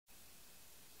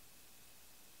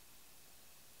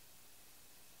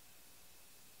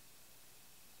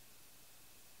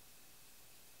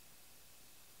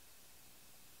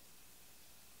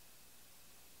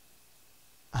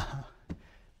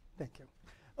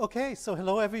Okay, so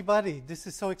hello everybody. This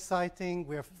is so exciting.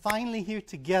 We're finally here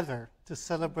together to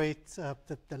celebrate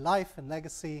the life and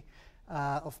legacy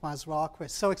of Miles Rock. We're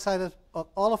so excited.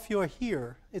 All of you are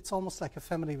here. It's almost like a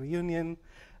family reunion.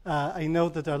 I know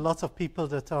that there are lots of people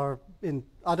that are in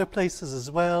other places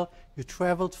as well. You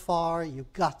traveled far. You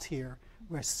got here.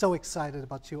 We're so excited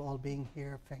about you all being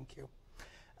here. Thank you.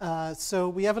 So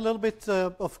we have a little bit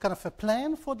of kind of a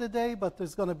plan for the day, but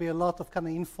there's going to be a lot of kind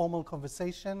of informal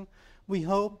conversation. We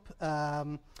hope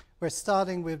we're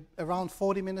starting with around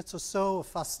 40 minutes or so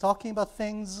of us talking about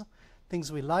things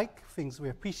we like, things we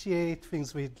appreciate,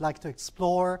 things we'd like to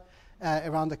explore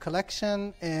around the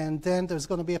collection. And then there's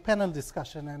going to be a panel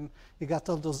discussion, and you got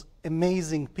all those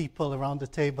amazing people around the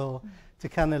table to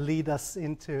kind of lead us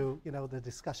into, the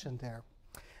discussion there.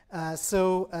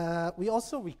 So we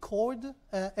also record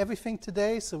everything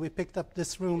today, so we picked up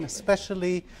this room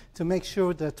especially to make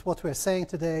sure that what we're saying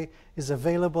today is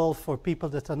available for people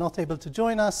that are not able to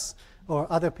join us or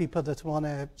other people that want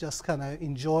to just kind of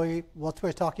enjoy what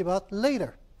we're talking about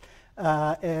later.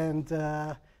 And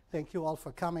thank you all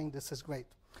for coming. This is great.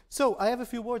 So I have a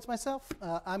few words myself.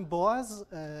 I'm Boaz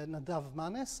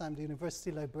Nadav-Manes. I'm the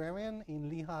university librarian in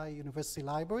Lehigh University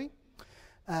Library.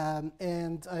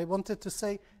 And I wanted to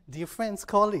say, dear friends,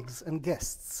 colleagues, and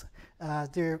guests,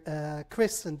 dear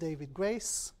Chris and David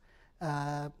Grace,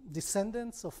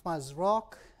 descendants of Miles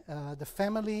Rock, the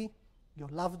family, your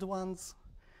loved ones,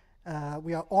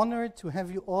 we are honored to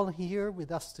have you all here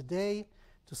with us today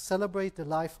to celebrate the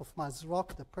life of Miles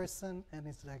Rock, the person and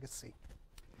his legacy.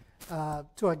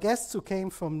 To our guests who came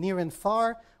from near and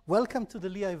far, welcome to the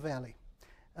Lehigh Valley,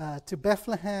 to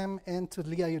Bethlehem and to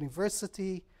Lehigh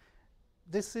University.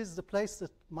 This is the place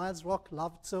that Miles Rock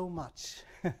loved so much.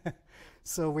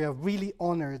 So we are really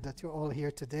honored that you're all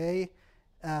here today.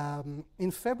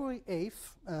 In February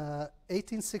 8th,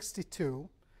 1862,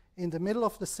 in the middle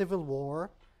of the Civil War,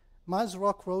 Miles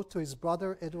Rock wrote to his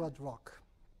brother Edward Rock,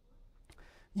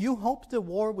 "You hope the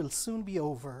war will soon be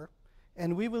over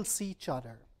and we will see each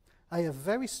other. I have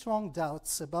very strong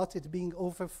doubts about it being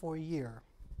over for a year.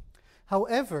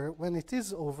 However, when it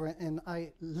is over and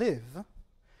I live,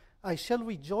 I shall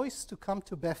rejoice to come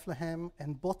to Bethlehem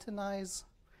and botanize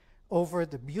over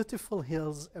the beautiful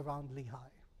hills around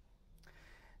Lehigh."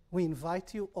 We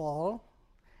invite you all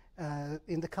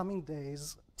in the coming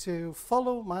days to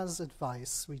follow Miles'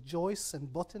 advice, rejoice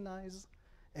and botanize,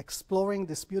 exploring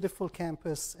this beautiful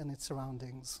campus and its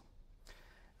surroundings.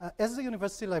 As the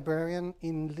university librarian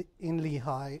in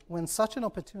Lehigh, when such an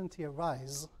opportunity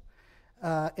arises,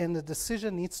 and the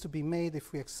decision needs to be made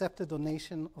if we accept a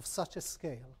donation of such a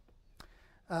scale,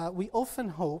 we often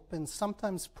hope and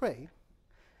sometimes pray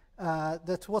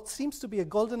that what seems to be a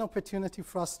golden opportunity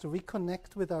for us to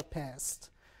reconnect with our past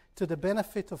to the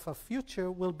benefit of our future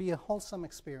will be a wholesome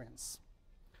experience,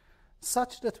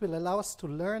 such that will allow us to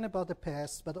learn about the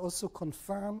past but also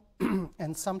confirm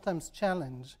and sometimes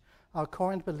challenge our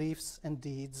current beliefs and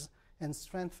deeds and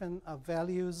strengthen our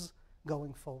values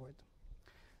going forward.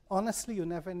 Honestly, you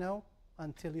never know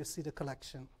until you see the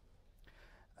collection.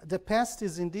 The past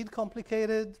is indeed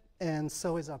complicated, and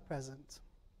so is our present.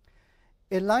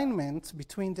 Alignment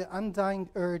between the undying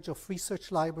urge of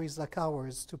research libraries like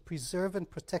ours to preserve and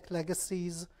protect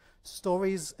legacies,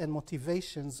 stories, and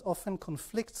motivations often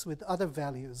conflicts with other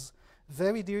values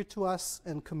very dear to us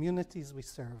and communities we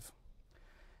serve.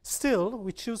 Still,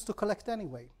 we choose to collect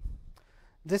anyway.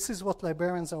 This is what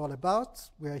librarians are all about.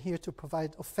 We are here to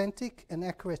provide authentic and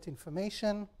accurate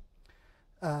information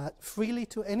freely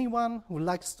to anyone who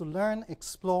likes to learn,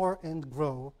 explore, and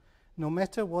grow, no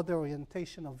matter what their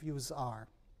orientation or views are,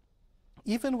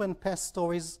 even when past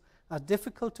stories are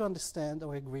difficult to understand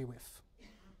or agree with.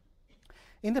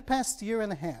 In the past year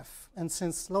and a half, and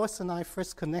since Lois and I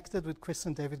first connected with Chris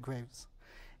and David Graves,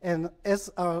 and as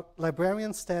our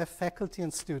librarian staff, faculty,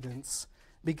 and students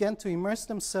began to immerse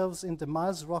themselves in the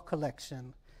Miles Rock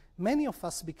collection, many of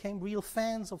us became real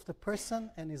fans of the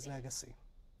person and his legacy.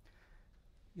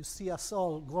 You see us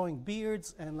all growing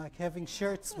beards and like having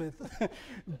shirts with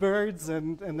birds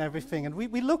and everything. And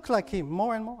we look like him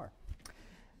more and more.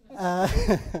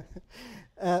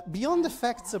 Beyond the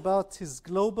facts about his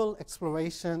global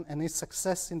exploration and his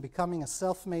success in becoming a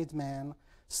self-made man,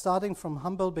 starting from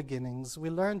humble beginnings, we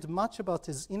learned much about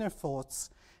his inner thoughts,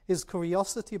 his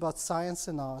curiosity about science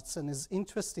and arts, and his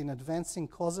interest in advancing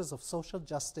causes of social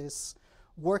justice,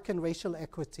 work and racial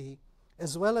equity,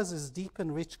 as well as his deep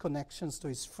and rich connections to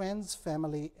his friends,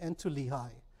 family, and to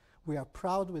Lehigh. We are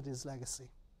proud with his legacy.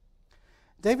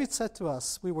 David said to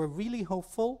us, we were really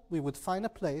hopeful we would find a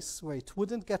place where it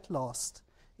wouldn't get lost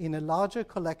in a larger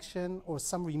collection or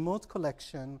some remote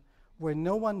collection where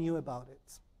no one knew about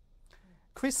it.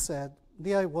 Chris said,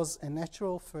 Lehigh was a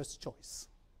natural first choice.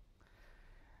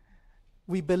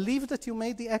 We believe that you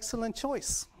made the excellent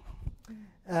choice.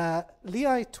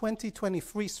 Lehigh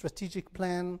 2023 Strategic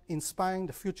Plan, Inspiring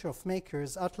the Future of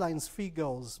Makers, outlines 3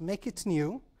 goals. Make it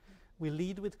new. We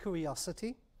lead with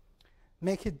curiosity.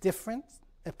 Make it different,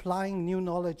 applying new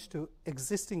knowledge to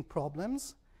existing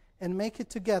problems. And make it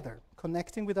together,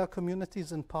 connecting with our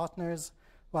communities and partners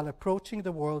while approaching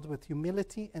the world with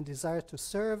humility and desire to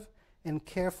serve and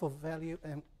care for value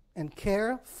and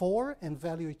care for and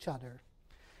value each other.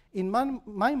 In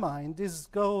my mind, these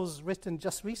goals written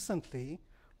just recently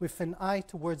with an eye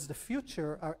towards the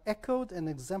future are echoed and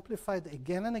exemplified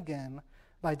again and again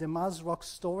by the Miles Rock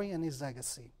story and his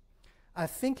legacy. I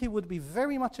think he would be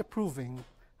very much approving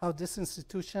how this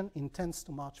institution intends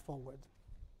to march forward.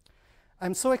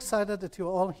 I'm so excited that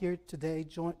you're all here today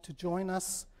to join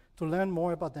us to learn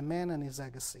more about the man and his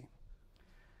legacy.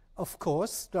 Of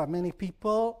course, there are many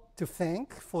people to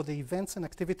thank for the events and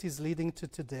activities leading to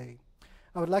today.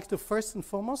 I would like to first and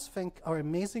foremost thank our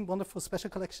amazing, wonderful Special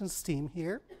Collections team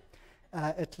here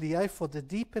at Lehigh for the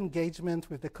deep engagement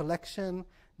with the collection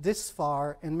this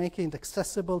far and making it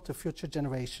accessible to future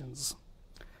generations.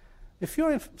 If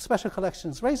you're in Special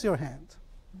Collections, raise your hand.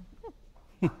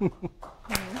 Thank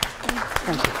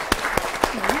you.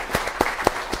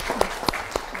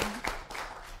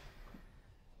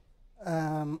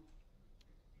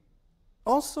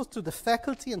 Also to the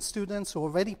faculty and students who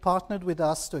already partnered with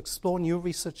us to explore new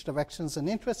research directions and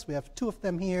interests. We have 2 of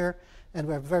them here, and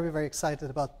we're very, very excited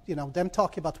about them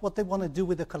talking about what they want to do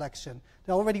with the collection.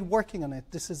 They're already working on it.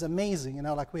 This is amazing.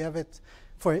 Like we have it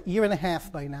for a year and a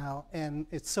half by now, and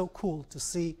it's so cool to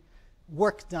see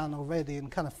work done already and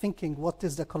kind of thinking what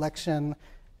is the collection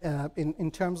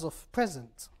in terms of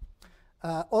present.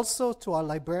 Also to our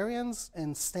librarians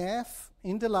and staff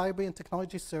in the library and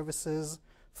technology services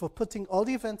for putting all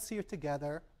the events here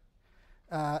together,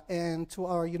 and to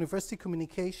our university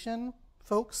communication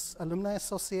folks, Alumni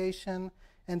Association,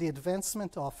 and the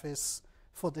Advancement Office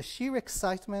for the sheer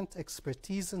excitement,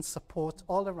 expertise, and support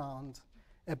all around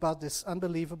about this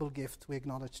unbelievable gift we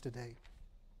acknowledge today.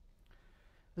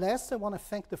 Last, I want to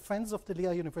thank the Friends of the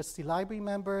Lehigh University Library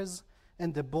members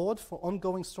and the board for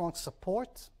ongoing strong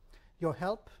support. Your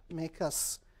help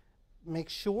make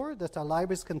sure that our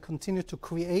libraries can continue to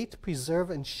create, preserve,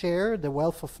 and share the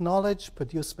wealth of knowledge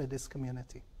produced by this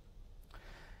community.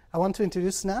 I want to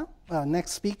introduce now our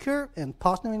next speaker and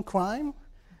partner in crime,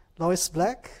 Lois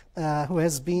Black, who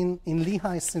has been in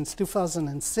Lehigh since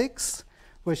 2006,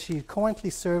 where she currently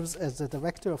serves as the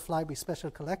Director of Library Special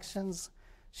Collections.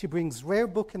 She brings rare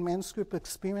book and manuscript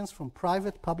experience from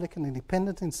private, public, and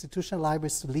independent institutional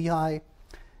libraries to Lehigh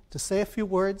to say a few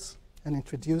words and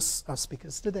introduce our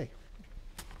speakers today.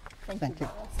 Thank you.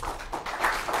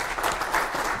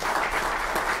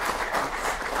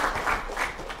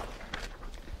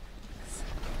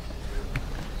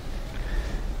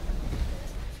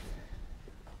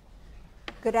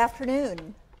 Good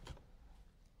afternoon.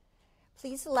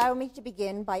 Please allow me to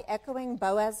begin by echoing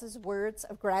Boaz's words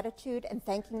of gratitude and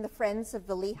thanking the Friends of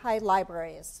the Lehigh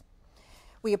Libraries.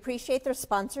 We appreciate their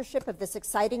sponsorship of this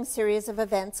exciting series of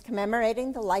events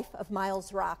commemorating the life of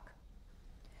Miles Rock.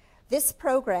 This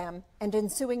program and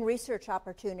ensuing research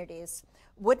opportunities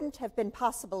wouldn't have been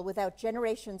possible without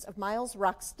generations of Miles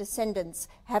Rock's descendants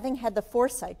having had the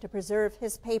foresight to preserve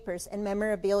his papers and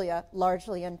memorabilia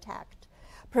largely intact,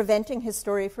 preventing his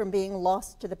story from being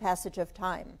lost to the passage of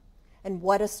time. And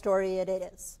what a story it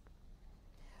is.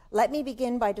 Let me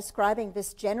begin by describing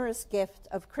this generous gift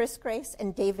of Chris Grace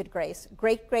and David Grace,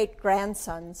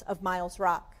 great-great-grandsons of Miles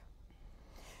Rock.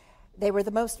 They were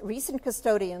the most recent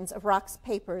custodians of Rock's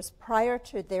papers prior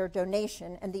to their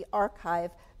donation and the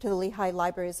archive to the Lehigh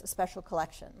Libraries Special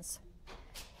Collections.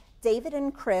 David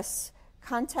and Chris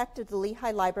contacted the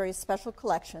Lehigh Libraries Special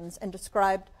Collections and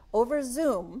described over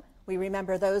Zoom, we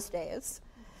remember those days,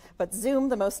 but Zoom,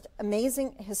 the most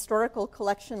amazing historical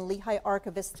collection Lehigh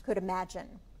archivists could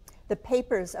imagine, the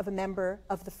papers of a member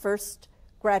of the first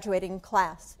graduating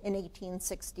class in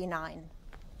 1869.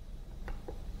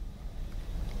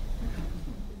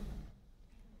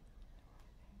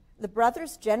 The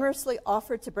brothers generously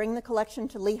offered to bring the collection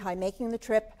to Lehigh, making the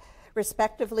trip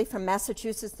respectively from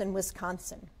Massachusetts and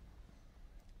Wisconsin.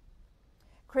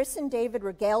 Chris and David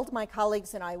regaled my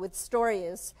colleagues and I with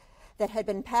stories that had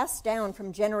been passed down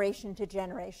from generation to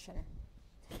generation.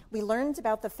 We learned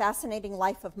about the fascinating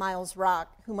life of Miles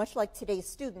Rock, who, much like today's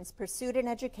students, pursued an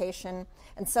education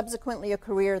and subsequently a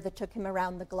career that took him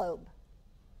around the globe.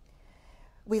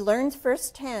 We learned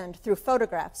firsthand through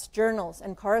photographs, journals,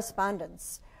 and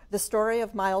correspondence the story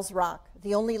of Miles Rock,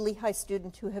 the only Lehigh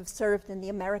student who have served in the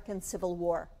American Civil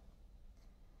War.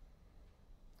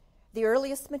 The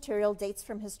earliest material dates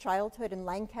from his childhood in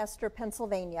Lancaster,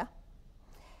 Pennsylvania,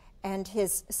 and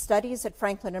his studies at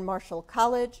Franklin and Marshall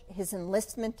College, his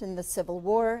enlistment in the Civil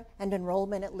War, and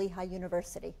enrollment at Lehigh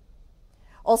University.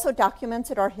 Also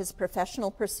documented are his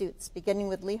professional pursuits, beginning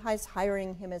with Lehigh's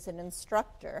hiring him as an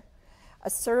instructor, a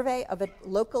survey of a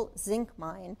local zinc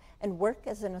mine, and work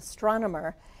as an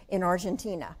astronomer in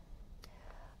Argentina.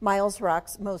 Miles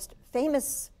Rock's most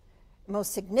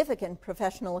significant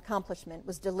professional accomplishment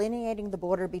was delineating the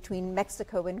border between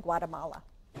Mexico and Guatemala.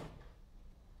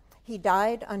 He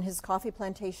died on his coffee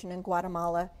plantation in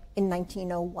Guatemala in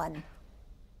 1901.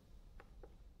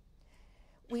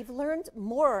 We've learned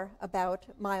more about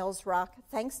Miles Rock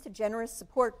thanks to generous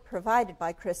support provided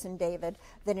by Chris and David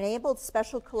that enabled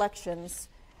Special Collections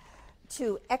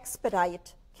to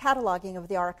expedite cataloging of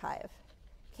the archive.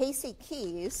 Casey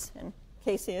Kies, and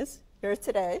Casey is here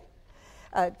today,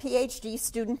 a Ph.D.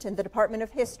 student in the Department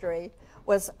of History,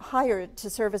 was hired to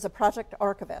serve as a project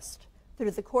archivist.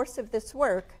 Through the course of this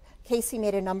work, Casey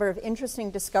made a number of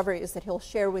interesting discoveries that he'll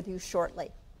share with you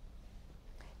shortly.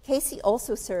 Casey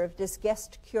also served as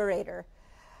guest curator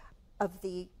of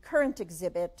the current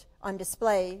exhibit on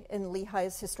display in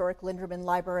Lehigh's historic Linderman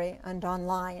Library and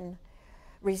online,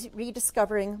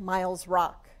 Rediscovering Miles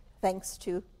Rock, thanks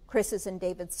to Chris's and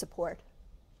David's support.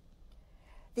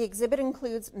 The exhibit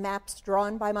includes maps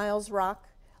drawn by Miles Rock,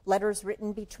 letters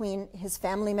written between his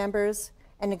family members,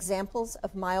 and examples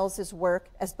of Miles's work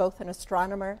as both an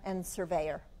astronomer and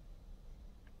surveyor.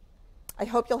 I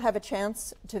hope you'll have a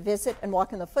chance to visit and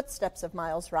walk in the footsteps of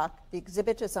Miles Rock. The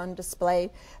exhibit is on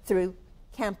display through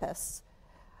campus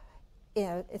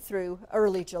through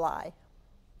early July.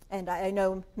 And I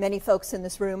know many folks in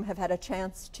this room have had a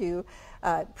chance to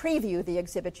preview the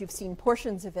exhibit. You've seen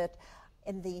portions of it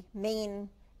in the main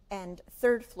and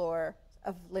third floor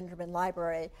of Linderman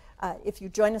Library. If you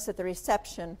join us at the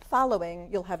reception following,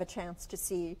 you'll have a chance to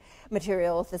see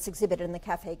material that's exhibited in the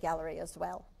cafe gallery as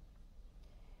well.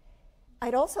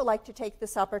 I'd also like to take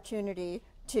this opportunity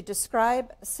to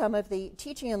describe some of the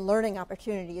teaching and learning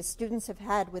opportunities students have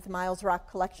had with Miles Rock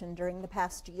Collection during the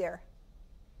past year.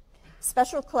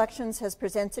 Special Collections has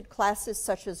presented classes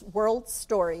such as World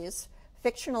Stories,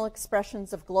 Fictional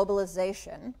Expressions of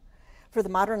Globalization for the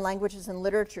Modern Languages and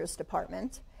Literatures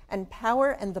Department, and Power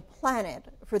and the Planet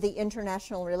for the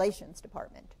International Relations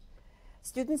Department.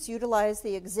 Students utilize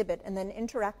the exhibit and then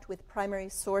interact with primary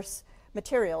source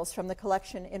materials from the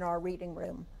collection in our reading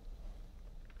room.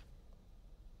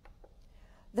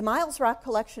 The Miles Rock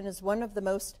Collection is one of the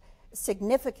most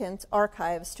significant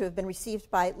archives to have been received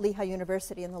by Lehigh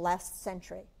University in the last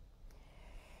century.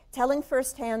 Telling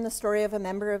firsthand the story of a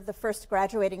member of the first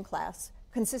graduating class,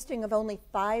 consisting of only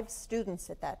 5 students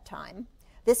at that time,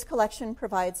 this collection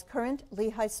provides current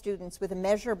Lehigh students with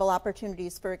immeasurable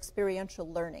opportunities for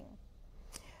experiential learning.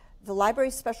 The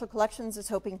Library's Special Collections is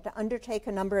hoping to undertake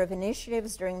a number of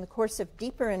initiatives during the course of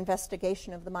deeper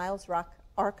investigation of the Miles Rock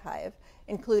archive,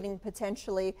 including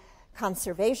potentially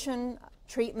conservation,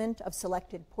 treatment of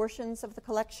selected portions of the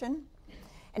collection,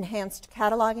 enhanced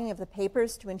cataloging of the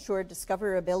papers to ensure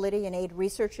discoverability and aid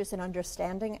researchers in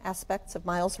understanding aspects of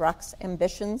Miles Rock's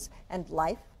ambitions and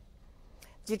life,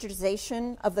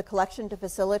 digitization of the collection to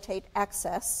facilitate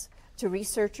access to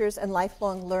researchers and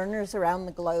lifelong learners around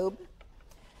the globe,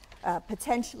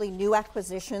 potentially new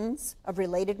acquisitions of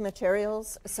related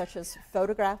materials such as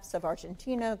photographs of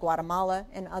Argentina, Guatemala,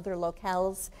 and other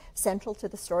locales central to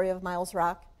the story of Miles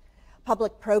Rock,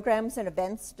 public programs and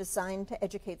events designed to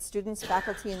educate students,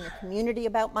 faculty, and the community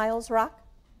about Miles Rock,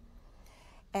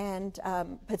 and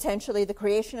potentially the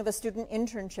creation of a student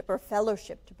internship or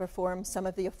fellowship to perform some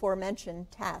of the aforementioned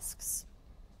tasks.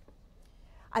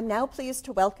 I'm now pleased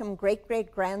to welcome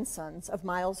great-great-grandsons of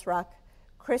Miles Rock,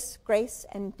 Chris Grace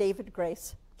and David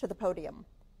Grace, to the podium.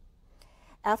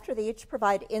 After they each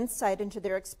provide insight into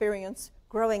their experience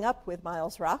growing up with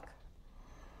Miles Rock,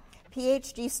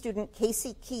 Ph.D. student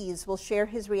Casey Kies will share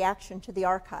his reaction to the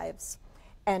archives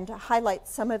and highlight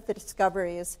some of the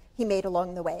discoveries he made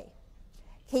along the way.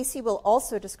 Casey will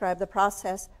also describe the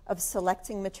process of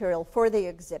selecting material for the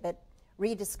exhibit,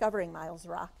 Rediscovering Miles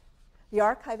Rock. The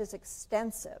archive is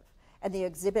extensive, and the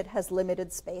exhibit has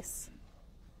limited space.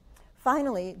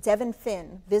 Finally, Devin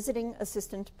Finn, visiting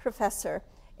assistant professor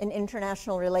in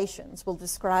international relations, will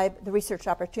describe the research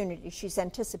opportunities she's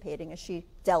anticipating as she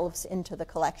delves into the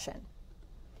collection.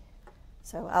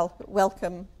 So I'll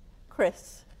welcome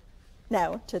Chris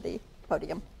now to the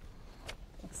podium.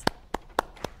 Thanks.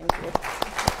 Thank you.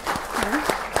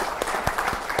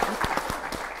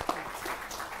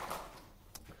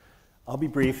 be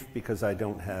brief because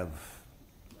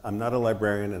I'm not a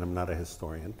librarian and I'm not a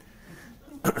historian.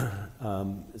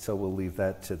 So we'll leave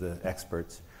that to the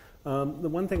experts. The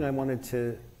one thing I wanted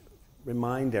to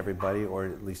remind everybody, or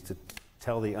at least to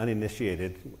tell the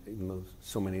uninitiated, even though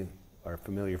so many are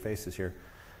familiar faces here,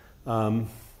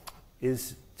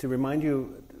 is to remind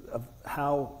you of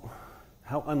how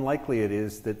unlikely it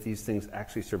is that these things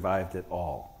actually survived at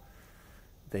all.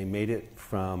 They made it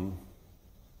from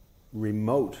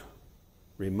remote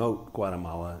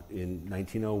Guatemala in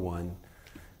 1901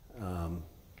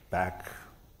 back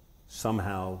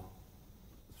somehow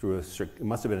through it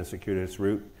must have been a circuitous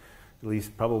route, at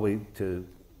least probably to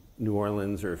New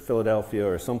Orleans or Philadelphia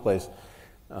or someplace,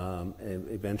 and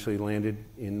eventually landed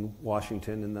in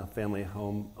Washington in the family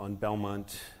home on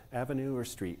Belmont Avenue or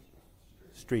Street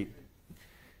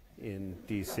in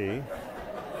D.C.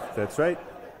 That's right.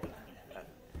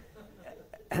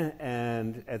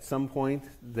 And at some point,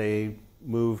 they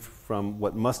moved from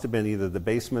what must have been either the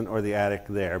basement or the attic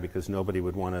there, because nobody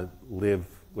would want to live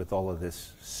with all of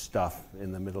this stuff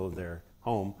in the middle of their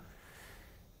home,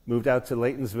 moved out to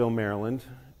Laytonsville, Maryland,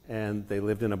 and they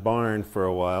lived in a barn for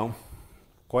a while,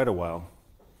 quite a while.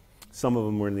 Some of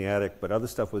them were in the attic, but other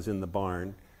stuff was in the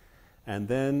barn. And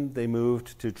then they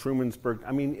moved to Trumansburg.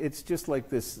 I mean, it's just like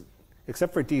this,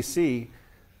 except for D.C.,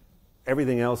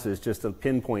 everything else is just a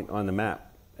pinpoint on the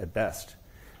map at best.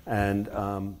 And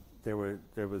there were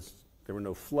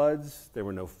no floods, there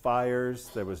were no fires,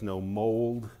 there was no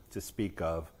mold to speak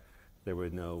of, there were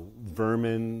no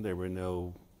vermin, there was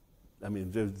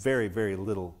very, very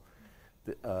little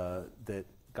that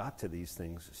got to these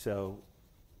things. So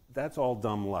that's all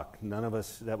dumb luck. None of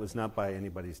us, that was not by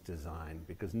anybody's design,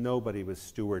 because nobody was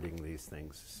stewarding these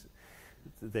things.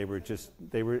 They were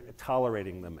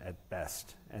tolerating them at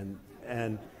best. And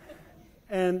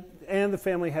the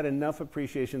family had enough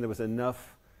appreciation, there was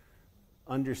enough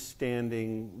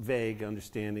vague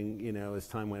understanding, as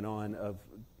time went on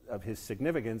of his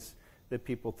significance, that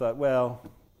people thought, well,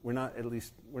 we're not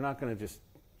going to just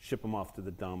ship them off to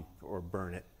the dump or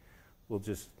burn it.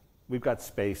 We've got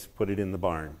space, put it in the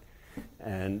barn.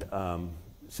 And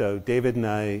so David and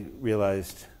I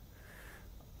realized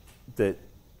that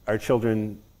our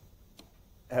children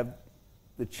have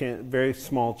the very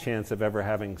small chance of ever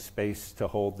having space to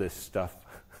hold this stuff,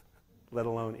 let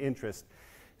alone interest.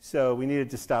 So we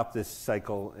needed to stop this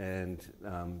cycle and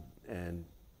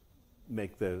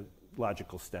make the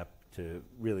logical step to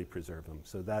really preserve them.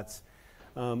 So that's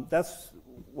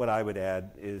what I would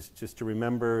add, is just to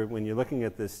remember when you're looking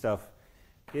at this stuff,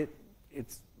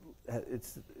 it's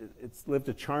lived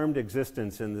a charmed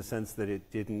existence in the sense that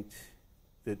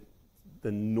that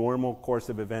the normal course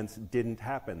of events didn't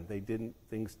happen.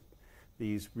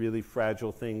 These really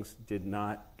fragile things did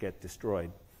not get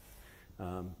destroyed.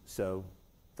 So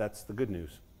that's the good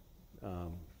news.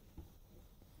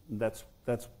 That's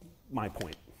my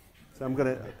point. So I'm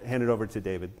going to hand it over to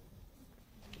David.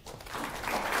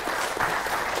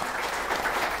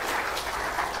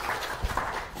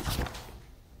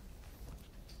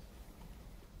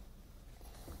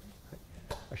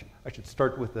 I should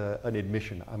start with an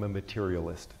admission. I'm a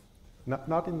materialist.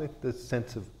 Not in the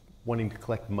sense of wanting to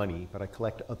collect money, but I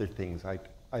collect other things. I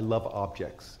love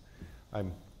objects.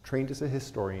 I'm trained as a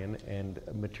historian, and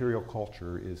material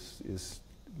culture is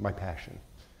my passion.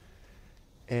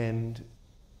 And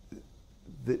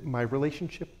my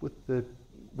relationship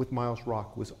with Miles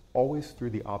Rock was always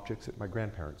through the objects at my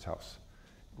grandparents' house.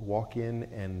 Walk in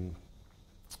and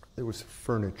there was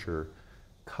furniture,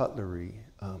 cutlery,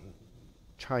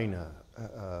 china,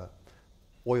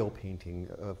 oil painting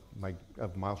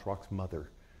of Miles Rock's mother.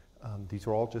 These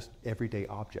are all just everyday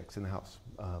objects in the house.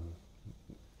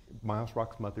 Miles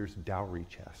Rock's mother's dowry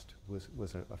chest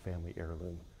was a family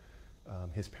heirloom.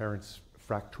 His parents'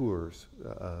 fractures,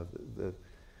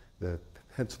 the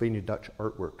Pennsylvania Dutch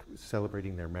artwork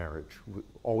celebrating their marriage,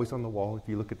 always on the wall. If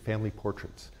you look at family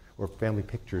portraits or family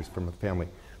pictures from a family,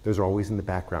 those are always in the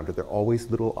background. They're always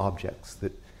little objects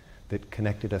that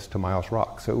connected us to Miles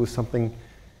Rock. So it was something,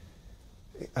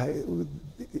 to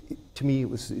me, it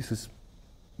was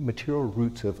material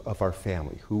roots of our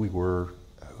family, who we were,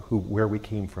 where we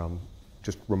came from,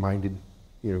 just reminded,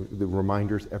 the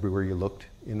reminders everywhere you looked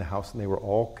in the house, and they were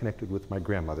all connected with my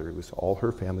grandmother. It was all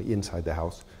her family inside the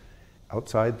house.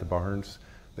 Outside, the barns,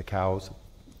 the cows,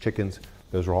 chickens,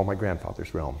 those were all my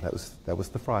grandfather's realm. That was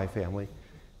the Fry family.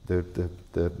 The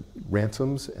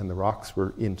Ransoms and the Rocks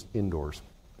were indoors.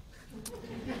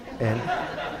 And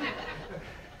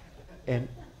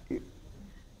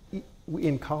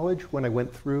in college, when I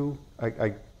went through,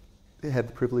 I had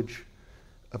the privilege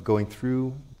of going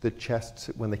through the chests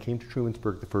when they came to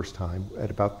Trumansburg the first time at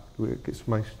about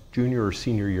my junior or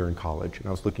senior year in college, and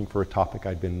I was looking for a topic.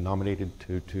 I'd been nominated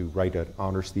to write an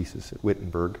honors thesis at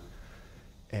Wittenberg,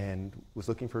 and was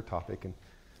looking for a topic, and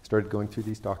started going through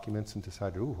these documents and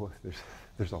decided, ooh,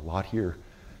 there's a lot here.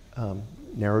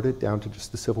 Narrowed it down to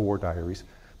just the Civil War diaries,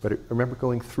 but I remember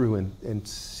going through and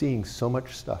seeing so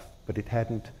much stuff, but it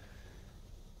hadn't,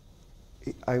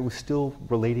 I was still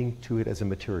relating to it as a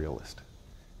materialist.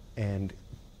 And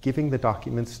giving the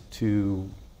documents to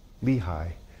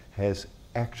Lehigh has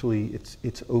actually,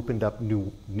 it's opened up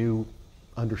new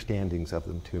understandings of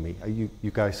them to me.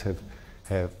 You guys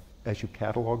have, as you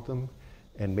cataloged them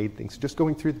and made things, just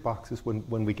going through the boxes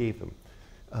when we gave them,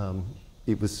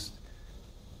 it was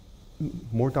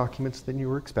more documents than you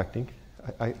were expecting.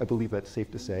 I believe that's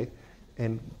safe to say.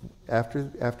 And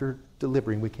after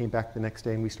delivering, we came back the next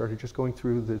day and we started just going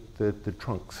through the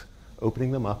trunks,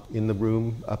 opening them up in the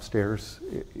room upstairs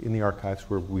in the archives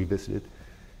where we visited,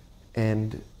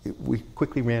 and we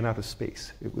quickly ran out of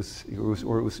space. It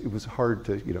was hard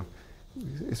to,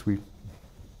 as we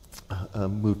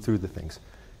moved through the things,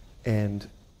 and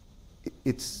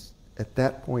it's at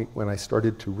that point when I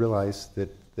started to realize that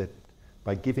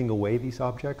by giving away these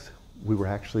objects,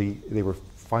 they were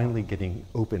finally getting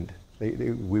opened.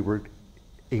 We were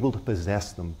able to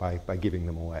possess them by giving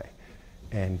them away,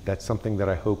 and that's something that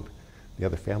I hope the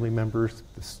other family members,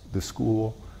 the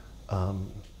school,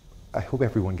 I hope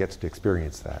everyone gets to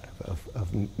experience that.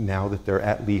 Of now that they're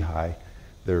at Lehigh,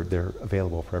 they're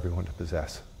available for everyone to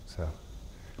possess. So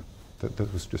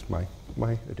that was just my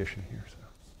addition here. So.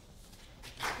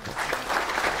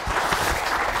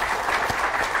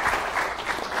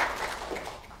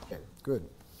 Okay, good.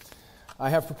 I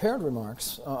have prepared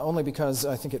remarks only because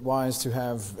I think it wise to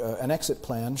have an exit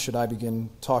plan should I begin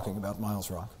talking about Miles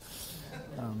Rock.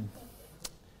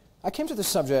 I came to this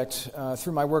subject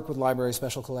through my work with Library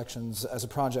Special Collections as a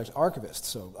project archivist,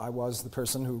 so I was the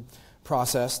person who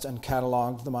processed and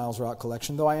cataloged the Miles Rock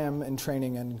collection, though I am in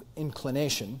training and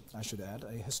inclination, I should add,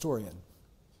 a historian.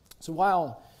 So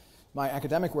while my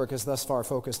academic work has thus far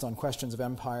focused on questions of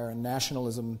empire and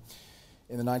nationalism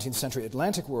in the 19th century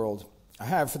Atlantic world, I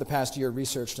have for the past year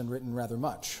researched and written rather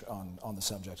much on the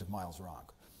subject of Miles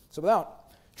Rock. So without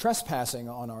trespassing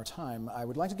on our time, I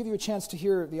would like to give you a chance to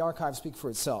hear the archive speak for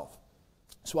itself.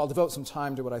 So I'll devote some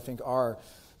time to what I think are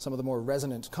some of the more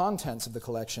resonant contents of the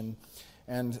collection,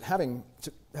 and having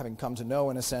come to know,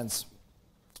 in a sense,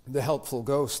 the helpful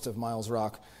ghost of Miles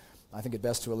Rock, I think it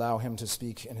best to allow him to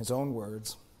speak in his own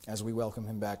words as we welcome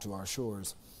him back to our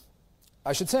shores.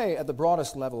 I should say, at the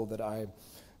broadest level, that I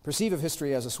perceive of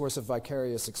history as a source of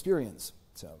vicarious experience.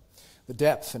 So the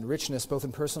depth and richness, both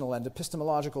in personal and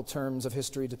epistemological terms of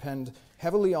history, depend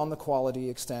heavily on the quality,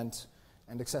 extent,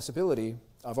 and accessibility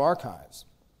of archives.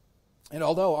 And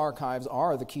although archives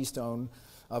are the keystone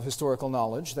of historical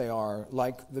knowledge, they are,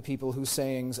 like the people whose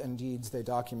sayings and deeds they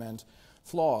document,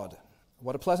 flawed.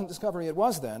 What a pleasant discovery it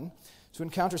was, then, to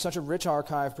encounter such a rich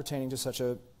archive pertaining to such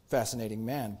a fascinating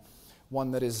man,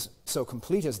 one that is so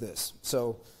complete as this,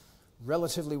 so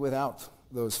relatively without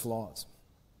those flaws.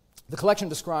 The collection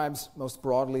describes, most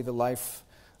broadly, the life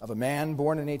of a man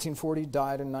born in 1840,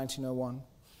 died in 1901,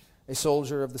 a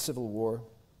soldier of the Civil War,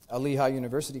 a Lehigh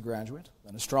University graduate,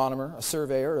 an astronomer, a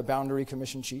surveyor, a boundary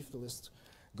commission chief, the list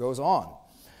goes on.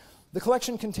 The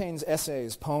collection contains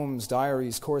essays, poems,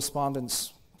 diaries,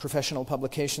 correspondence, professional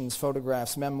publications,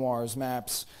 photographs, memoirs,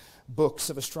 maps, books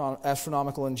of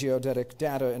astronomical and geodetic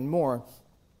data, and more.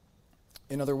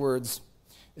 In other words,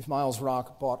 if Miles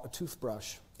Rock bought a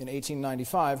toothbrush in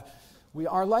 1895, we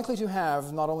are likely to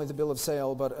have not only the bill of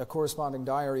sale, but a corresponding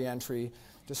diary entry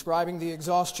describing the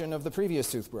exhaustion of the previous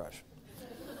toothbrush.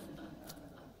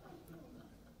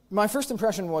 My first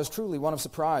impression was truly one of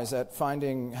surprise at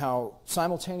finding how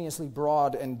simultaneously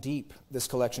broad and deep this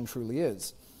collection truly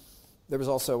is. There was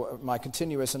also my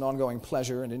continuous and ongoing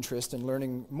pleasure and interest in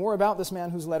learning more about this man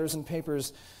whose letters and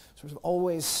papers sort of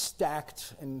always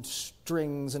stacked in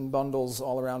strings and bundles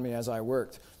all around me as I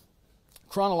worked.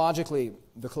 Chronologically,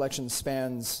 the collection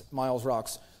spans Miles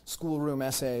Rock's schoolroom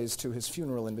essays to his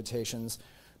funeral invitations,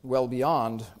 well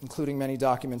beyond, including many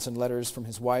documents and letters from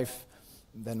his wife,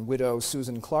 then widow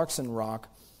Susan Clarkson Rock,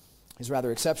 his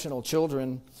rather exceptional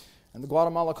children, and the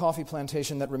Guatemala coffee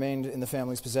plantation that remained in the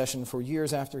family's possession for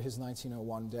years after his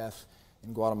 1901 death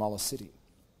in Guatemala City.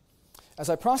 As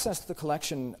I processed the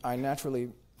collection, I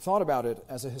naturally thought about it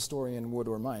as a historian would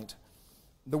or might.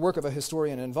 The work of a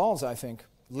historian involves, I think,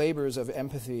 labors of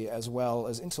empathy as well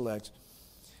as intellect.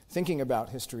 Thinking about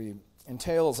history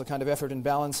entails a kind of effort in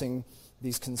balancing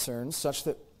these concerns such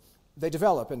that they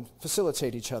develop and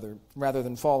facilitate each other rather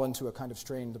than fall into a kind of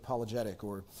strained apologetic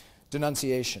or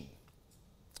denunciation.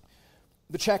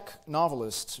 The Czech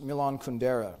novelist Milan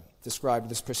Kundera described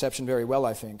this perception very well,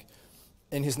 I think,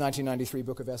 in his 1993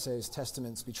 book of essays,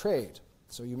 Testaments Betrayed.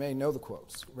 So you may know the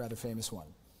quotes, a rather famous one.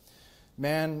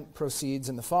 Man proceeds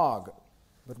in the fog,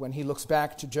 but when he looks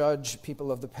back to judge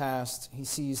people of the past, he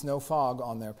sees no fog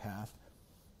on their path.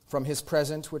 From his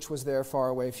present, which was their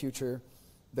faraway future,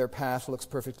 their path looks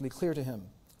perfectly clear to him,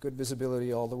 good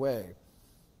visibility all the way.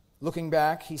 Looking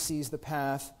back, he sees the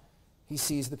path, he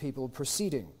sees the people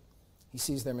proceeding, he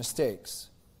sees their mistakes,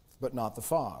 but not the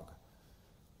fog.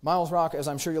 Miles Rock, as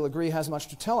I'm sure you'll agree, has much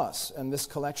to tell us, and this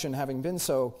collection having been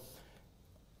so,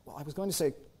 well, I was going to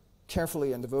say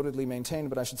carefully and devotedly maintained,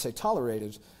 but I should say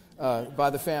tolerated by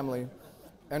the family,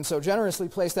 and so generously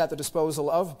placed at the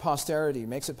disposal of posterity,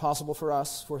 makes it possible for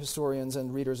us, for historians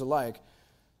and readers alike,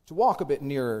 to walk a bit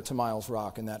nearer to Miles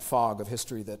Rock in that fog of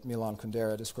history that Milan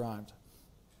Kundera described.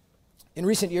 In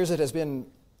recent years, it has been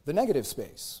the negative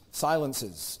space,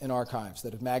 silences in archives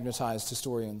that have magnetized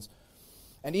historians.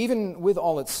 And even with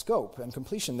all its scope and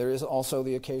completion, there is also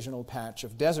the occasional patch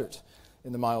of desert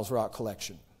in the Miles Rock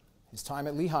collection. His time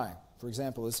at Lehigh, for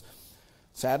example, is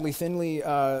sadly thinly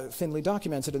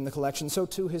documented in the collection, so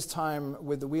too his time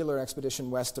with the Wheeler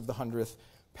expedition west of the 100th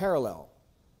parallel.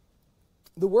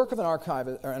 The work of an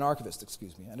archivist,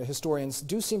 and a historian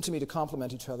do seem to me to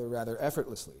complement each other rather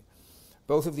effortlessly.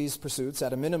 Both of these pursuits,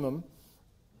 at a minimum,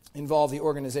 involve the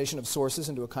organization of sources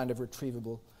into a kind of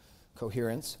retrievable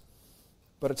coherence.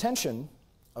 But attention,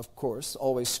 of course,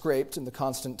 always scraped in the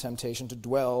constant temptation to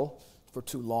dwell for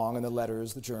too long in the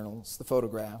letters, the journals, the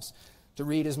photographs, to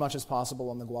read as much as possible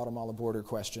on the Guatemala border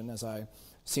question, as I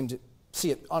seem to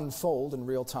see it unfold in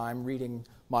real time, reading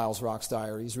Miles Rock's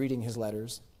diaries, reading his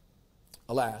letters.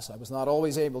 Alas, I was not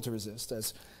always able to resist,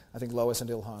 as I think Lois and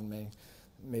Ilhan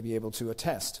may be able to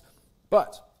attest.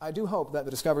 But I do hope that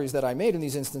the discoveries that I made in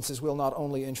these instances will not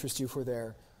only interest you for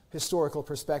their historical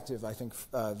perspective, I think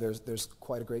there's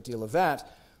quite a great deal of that,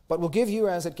 but will give you,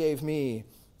 as it gave me,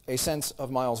 a sense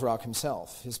of Miles Rock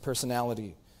himself, his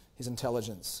personality, his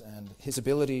intelligence, and his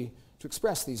ability to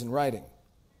express these in writing.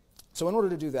 So in order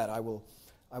to do that, I will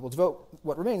devote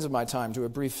what remains of my time to a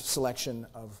brief selection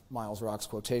of Miles Rock's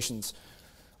quotations,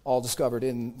 all discovered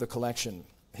in the collection.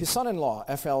 His son-in-law,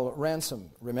 F.L. Ransom,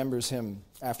 remembers him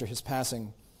after his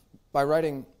passing by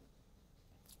writing,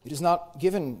 "It is not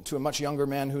given to a much younger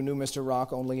man who knew Mr.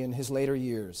 Rock only in his later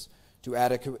years to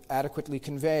adequately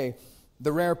convey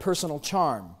the rare personal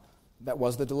charm that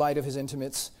was the delight of his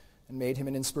intimates and made him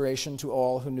an inspiration to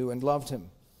all who knew and loved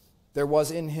him. There was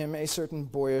in him a certain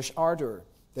boyish ardor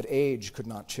that age could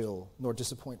not chill, nor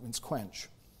disappointments quench.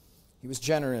 He was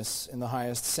generous in the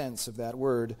highest sense of that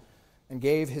word, and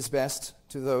gave his best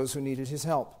to those who needed his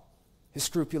help. His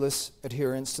scrupulous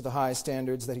adherence to the high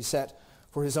standards that he set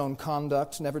for his own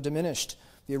conduct never diminished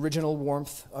the original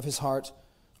warmth of his heart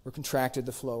or contracted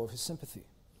the flow of his sympathy.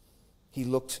 He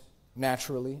looked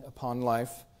naturally upon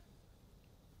life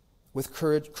with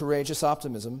courageous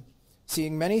optimism,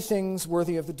 seeing many things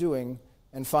worthy of the doing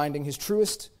and finding his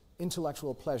truest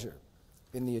intellectual pleasure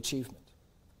in the achievement."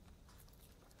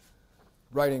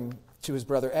 Writing to his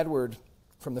brother Edward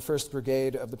from the 1st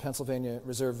Brigade of the Pennsylvania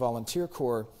Reserve Volunteer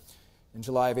Corps in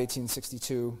July of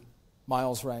 1862,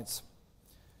 Miles writes,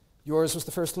 "Yours was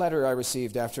the first letter I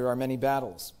received after our many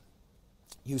battles.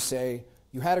 You say,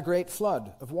 you had a great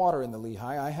flood of water in the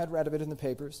Lehigh. I had read of it in the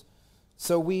papers.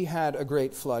 So we had a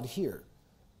great flood here,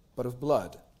 but of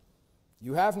blood.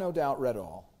 You have no doubt read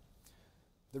all.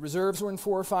 The reserves were in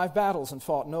 4 or 5 battles and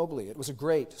fought nobly. It was a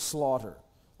great slaughter,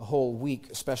 a whole week,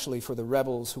 especially for the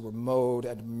rebels who were mowed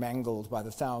and mangled by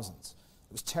the thousands.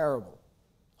 It was terrible,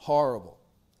 horrible.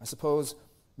 I suppose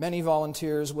many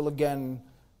volunteers will again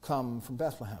come from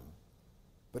Bethlehem,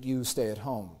 but you stay at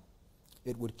home.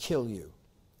 It would kill you.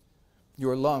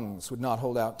 Your lungs would not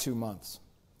hold out 2 months.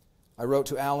 I wrote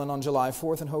to Alan on July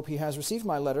 4th and hope he has received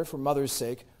my letter for mother's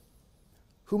sake,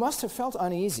 who must have felt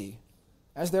uneasy,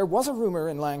 as there was a rumor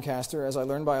in Lancaster, as I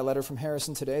learned by a letter from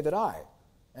Harrison today, that I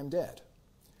am dead.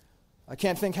 I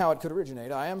can't think how it could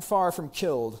originate. I am far from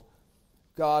killed.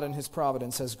 God in his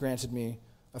providence has granted me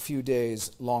a few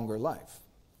days longer life.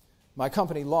 My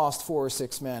company lost 4 or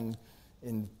 6 men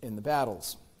in the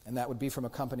battles, and that would be from a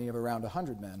company of around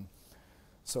 100 men,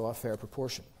 so a fair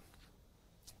proportion."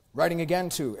 Writing again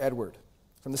to Edward,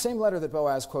 from the same letter that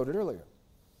Boaz quoted earlier,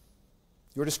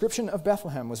 "Your description of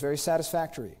Bethlehem was very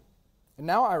satisfactory, and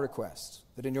now I request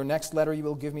that in your next letter you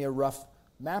will give me a rough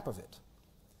map of it.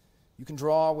 You can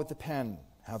draw with the pen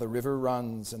how the river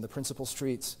runs and the principal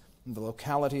streets and the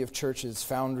locality of churches,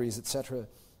 foundries, etc.,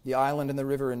 the island and the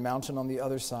river and mountain on the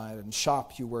other side, and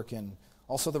shop you work in,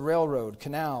 also the railroad,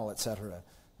 canal, etc.,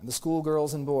 and the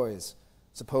schoolgirls and boys.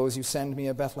 Suppose you send me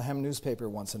a Bethlehem newspaper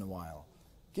once in a while.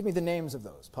 Give me the names of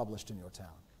those published in your town.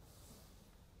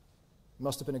 It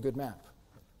must have been a good map,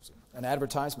 an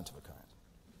advertisement of a kind.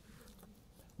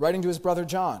 Writing to his brother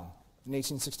John in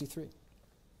 1863,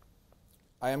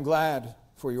 I am glad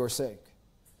for your sake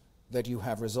that you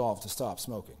have resolved to stop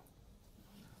smoking.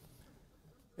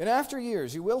 In after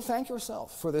years, you will thank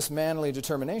yourself for this manly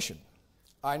determination.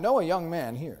 I know a young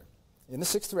man here in the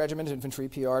 6th Regiment Infantry,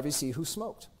 PRVC, who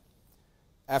smoked.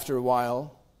 After a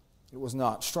while, it was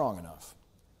not strong enough.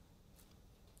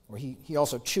 Or he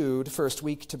also chewed, first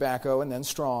weak tobacco and then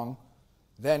strong.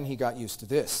 Then he got used to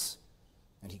this,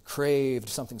 and he craved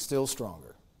something still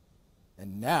stronger.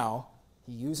 And now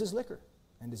he uses liquor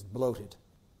and is bloated.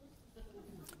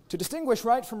 To distinguish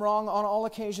right from wrong on all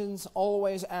occasions,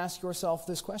 always ask yourself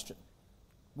this question.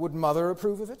 Would Mother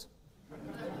approve of it?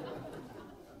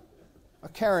 A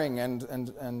caring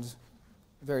and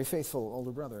very faithful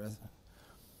older brother.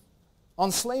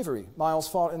 On slavery, Miles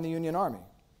fought in the Union Army.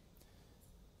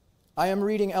 I am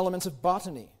reading Elements of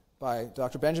Botany by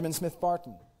Dr. Benjamin Smith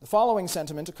Barton. The following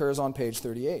sentiment occurs on page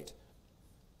 38.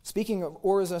 Speaking of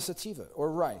Orza sativa,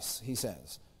 or rice, he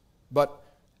says, but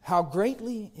how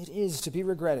greatly it is to be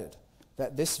regretted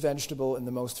that this vegetable in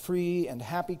the most free and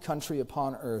happy country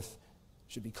upon earth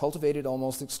should be cultivated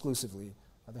almost exclusively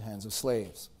by the hands of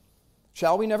slaves.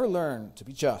 Shall we never learn to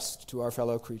be just to our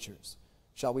fellow creatures?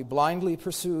 Shall we blindly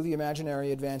pursue the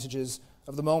imaginary advantages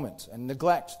of the moment and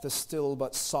neglect the still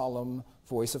but solemn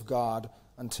voice of God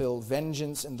until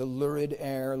vengeance in the lurid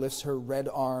air lifts her red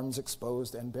arms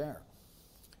exposed and bare?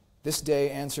 This day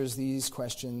answers these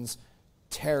questions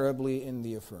terribly in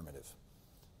the affirmative.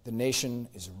 The nation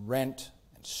is rent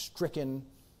and stricken.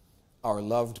 Our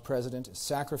loved president is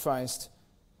sacrificed,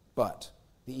 but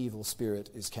the evil spirit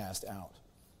is cast out.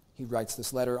 He writes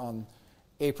this letter on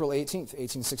April 18th,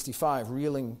 1865,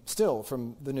 reeling still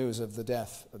from the news of the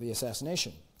death of the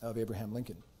assassination of Abraham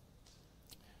Lincoln.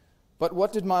 But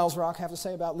what did Miles Rock have to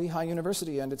say about Lehigh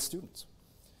University and its students?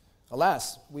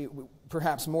 Alas, we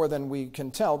perhaps more than we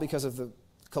can tell because of the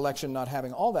collection not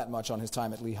having all that much on his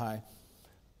time at Lehigh,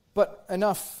 but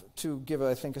enough to give,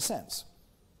 I think, a sense.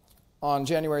 On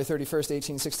January 31st,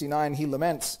 1869, he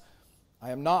laments,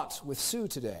 I am not with Sue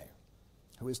today,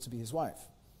 who is to be his wife,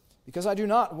 because I do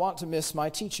not want to miss my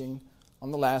teaching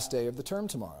on the last day of the term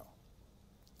tomorrow.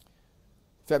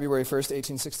 February 1st,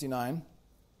 1869,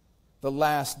 the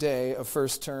last day of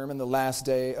first term and the last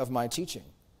day of my teaching,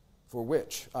 for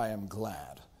which I am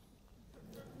glad.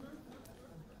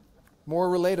 More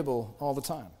relatable all the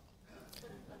time.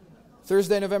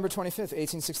 Thursday, November 25th,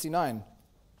 1869.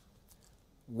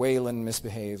 Whalen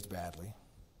misbehaved badly,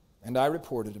 and I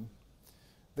reported him.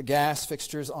 The gas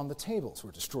fixtures on the tables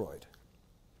were destroyed.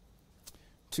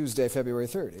 Tuesday, February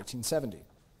 3rd, 1870.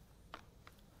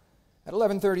 At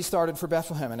 11:30 started for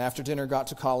Bethlehem, and after dinner got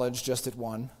to college just at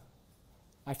 1.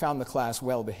 I found the class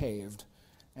well behaved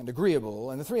and agreeable,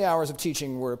 and the 3 hours of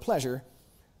teaching were a pleasure.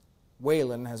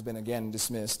 Whalen has been again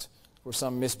dismissed for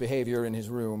some misbehavior in his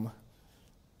room.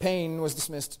 Payne was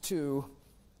dismissed too.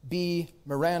 B.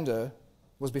 Miranda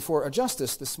was before a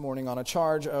justice this morning on a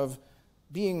charge of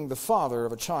being the father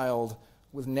of a child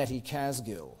with Nettie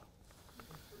Casgill.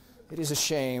 It is a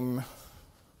shame.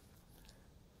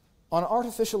 On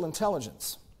artificial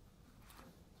intelligence,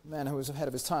 a man who was ahead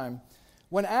of his time,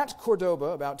 when at Cordoba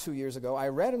about 2 years ago, I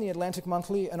read in the Atlantic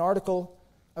Monthly an article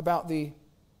about the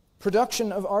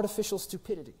production of artificial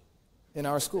stupidity in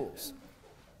our schools.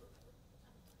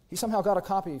 He somehow got a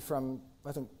copy from,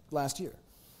 I think, last year.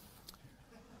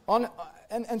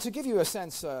 And to give you a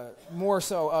sense more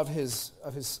so of his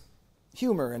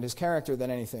humor and his character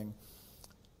than anything,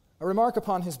 a remark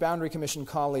upon his Boundary Commission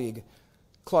colleague,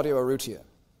 Claudio Urrutia.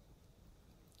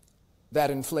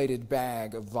 That inflated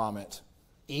bag of vomit,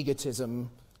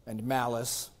 egotism and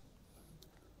malice,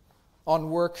 on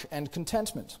work and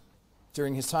contentment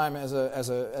during his time as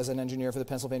an engineer for the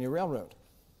Pennsylvania Railroad.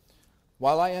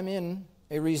 While I am in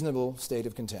a reasonable state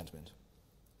of contentment,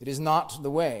 it is not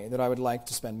the way that I would like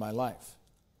to spend my life.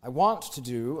 I want to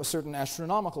do a certain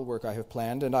astronomical work I have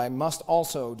planned, and I must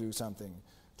also do something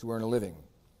to earn a living.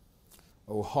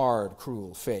 Oh, hard,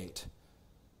 cruel fate.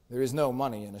 There is no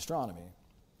money in astronomy.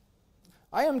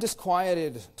 I am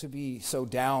disquieted to be so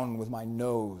down with my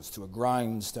nose to a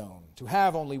grindstone, to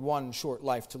have only one short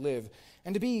life to live,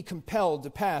 and to be compelled to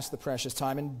pass the precious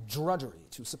time in drudgery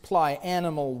to supply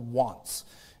animal wants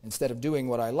instead of doing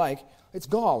what I like. It's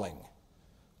galling.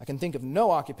 I can think of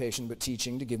no occupation but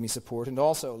teaching to give me support and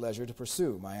also leisure to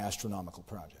pursue my astronomical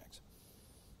project.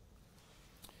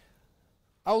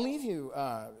 I'll leave you,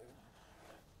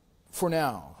 for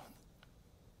now,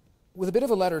 with a bit of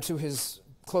a letter to his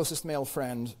closest male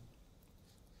friend,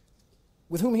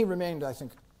 with whom he remained, I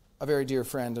think, a very dear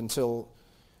friend until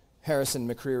Harrison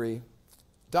McCreary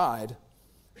died,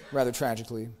 rather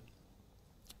tragically.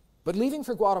 But leaving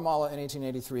for Guatemala in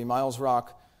 1883, Miles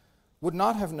Rock would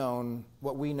not have known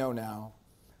what we know now,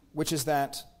 which is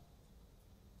that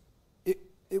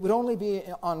it would only be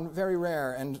on very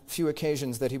rare and few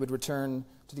occasions that he would return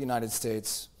to the United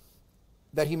States,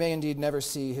 that he may indeed never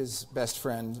see his best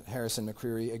friend, Harrison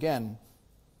McCreary, again.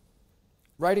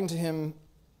 Writing to him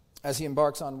as he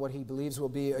embarks on what he believes will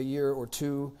be a year or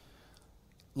two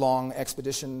long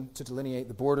expedition to delineate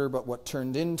the border, but what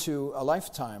turned into a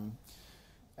lifetime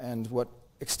and what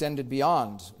extended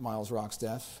beyond Miles Rock's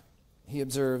death, he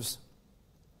observes,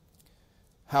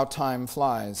 "How time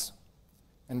flies,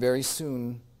 and very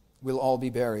soon we'll all be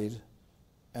buried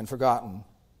and forgotten.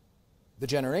 The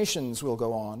generations will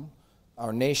go on,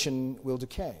 our nation will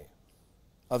decay.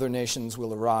 Other nations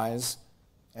will arise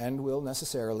and will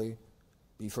necessarily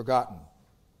be forgotten.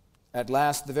 At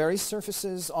last, the very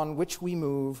surfaces on which we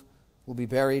move will be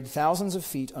buried thousands of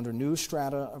feet under new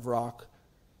strata of rock,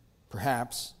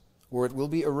 perhaps, or it will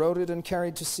be eroded and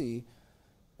carried to sea,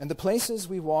 and the places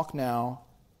we walk now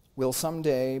will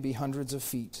someday be hundreds of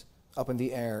feet up in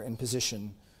the air in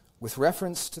position, with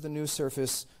reference to the new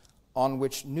surface on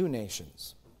which new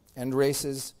nations and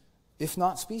races, if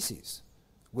not species,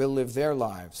 will live their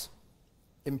lives,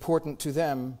 important to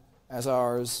them as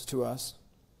ours to us,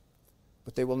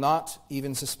 but they will not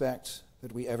even suspect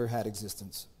that we ever had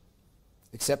existence.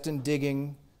 Except in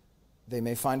digging, they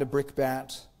may find a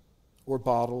brickbat or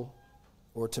bottle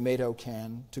or tomato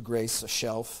can to grace a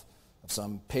shelf of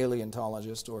some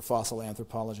paleontologist or fossil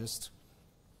anthropologist.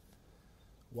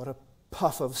 What a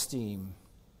puff of steam.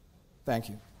 Thank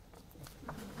you.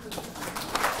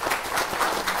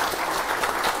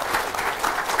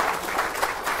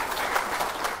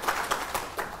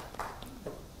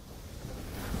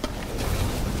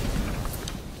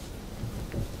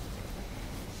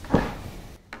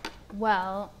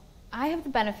 Well, I have the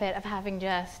benefit of having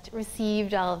just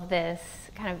received all of this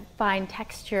kind of fine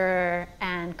texture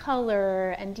and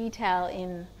color and detail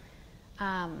in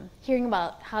hearing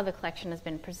about how the collection has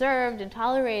been preserved and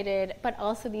tolerated, but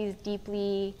also these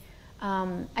deeply,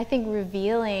 I think,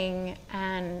 revealing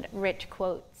and rich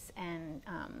quotes and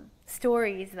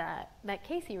stories that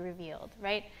Casey revealed,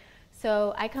 right?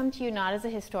 So I come to you not as a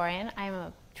historian.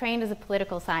 I'm trained as a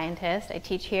political scientist. I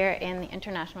teach here in the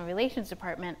International Relations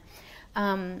Department.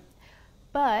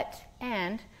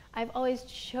 And I've always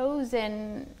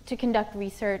chosen to conduct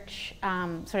research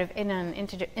sort of in an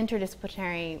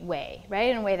interdisciplinary way, right?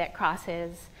 In a way that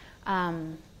crosses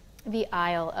the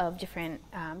aisle of different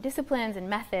disciplines and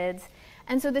methods.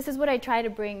 And so this is what I try to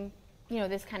bring,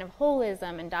 this kind of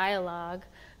holism and dialogue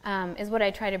is what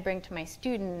I try to bring to my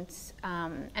students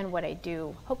and what I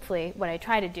do, hopefully, what I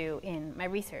try to do in my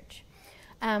research.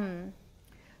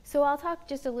 So I'll talk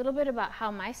just a little bit about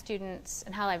how my students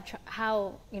and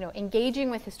how engaging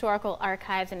with historical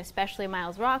archives and especially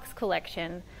Miles Rock's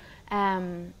collection,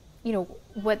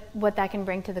 what that can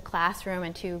bring to the classroom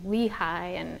and to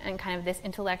Lehigh and kind of this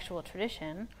intellectual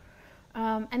tradition,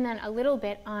 and then a little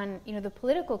bit on the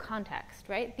political context.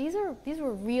 Right, these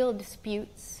were real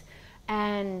disputes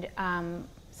and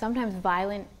sometimes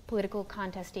violent political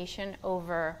contestation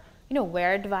over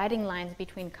where dividing lines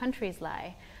between countries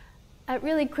lie. At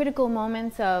really critical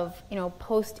moments of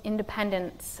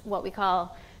post-independence, what we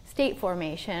call state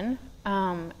formation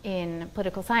in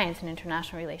political science and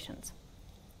international relations.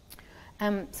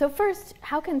 So first,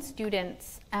 how can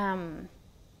students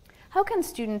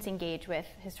engage with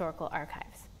historical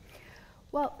archives?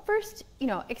 Well, first,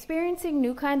 experiencing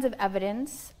new kinds of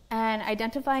evidence and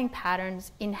identifying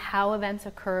patterns in how events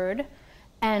occurred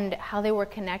and how they were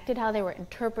connected, how they were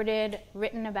interpreted,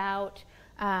 written about,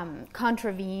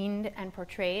 contravened and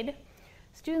portrayed.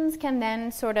 Students can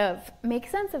then sort of make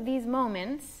sense of these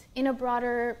moments in a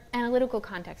broader analytical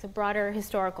context, a broader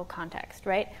historical context,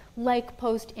 right? Like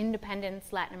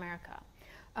post-independence Latin America,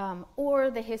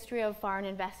 or the history of foreign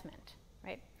investment,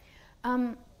 right?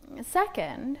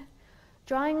 Second,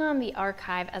 drawing on the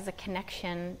archive as a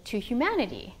connection to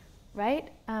humanity, right?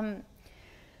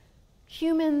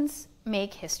 Humans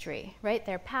make history, right?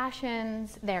 Their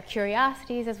passions, their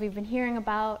curiosities, as we've been hearing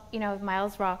about,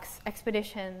 Miles Rock's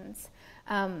expeditions,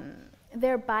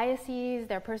 their biases,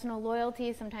 their personal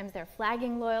loyalties, sometimes their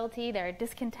flagging loyalty, their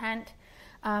discontent,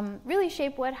 really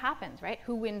shape what happens, right?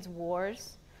 Who wins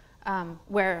wars,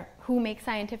 who makes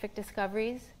scientific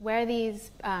discoveries, where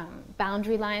these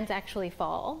boundary lines actually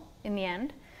fall in the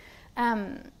end.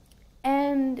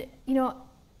 And, you know,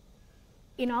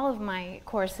 in all of my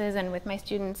courses and with my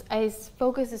students, I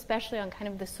focus especially on kind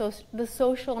of the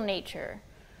social nature,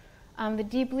 the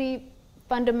deeply,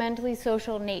 fundamentally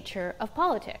social nature of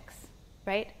politics,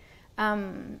 right?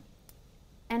 And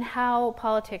how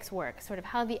politics work, sort of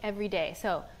how the everyday,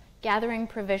 so gathering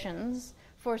provisions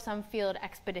for some field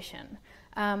expedition,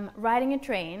 riding a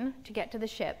train to get to the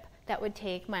ship that would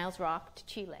take Miles Rock to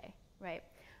Chile, right?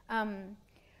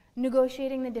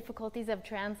 Negotiating the difficulties of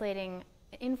translating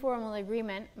an informal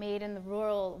agreement made in the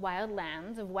rural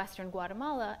wildlands of western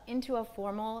Guatemala into a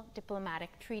formal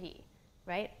diplomatic treaty,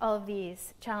 right? All of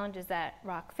these challenges that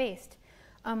Rock faced.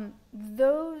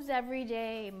 Those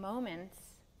everyday moments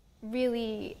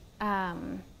really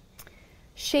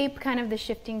shape kind of the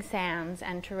shifting sands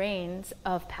and terrains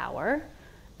of power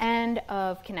and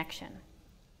of connection.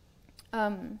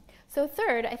 So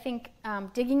third, I think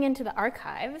digging into the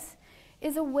archives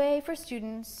is a way for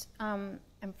students,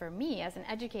 and for me as an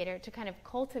educator, to kind of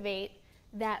cultivate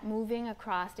that moving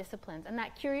across disciplines and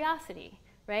that curiosity,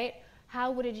 right?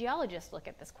 How would a geologist look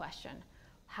at this question?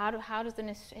 How does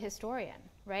a historian,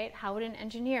 right? How would an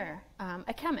engineer,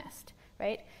 a chemist,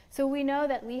 right? So we know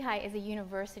that Lehigh is a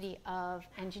university of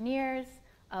engineers,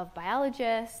 of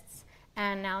biologists,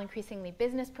 and now increasingly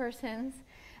business persons,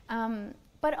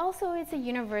 but also it's a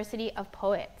university of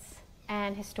poets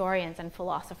and historians and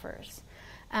philosophers.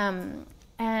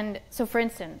 And so, for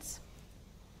instance,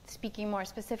 speaking more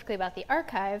specifically about the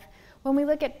archive, when we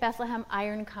look at Bethlehem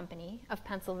Iron Company of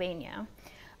Pennsylvania,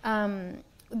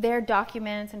 their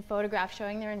documents and photographs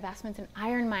showing their investments in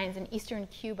iron mines in eastern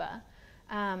Cuba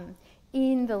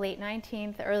in the late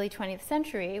 19th, early 20th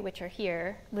century, which are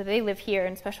here, they live here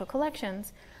in special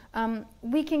collections,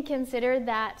 we can consider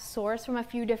that source from a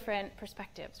few different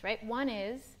perspectives, right? One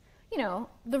is, you know,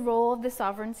 the role of the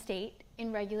sovereign state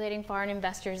in regulating foreign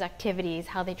investors' activities,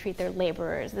 how they treat their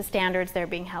laborers, the standards they're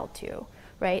being held to,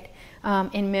 right?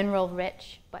 In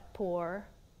mineral-rich but poor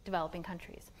developing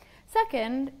countries.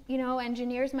 Second, you know,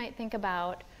 engineers might think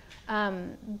about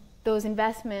those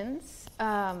investments'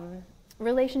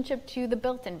 relationship to the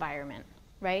built environment,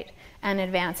 right? And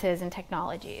advances in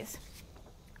technologies.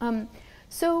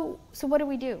 So what do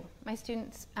we do? My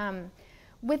students,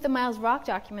 with the Miles Rock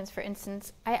documents, for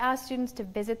instance, I asked students to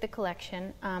visit the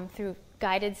collection through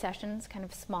guided sessions, kind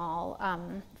of small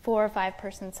 4 or 5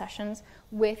 person sessions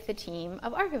with the team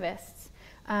of archivists.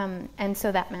 And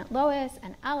so that meant Lois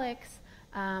and Alex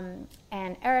and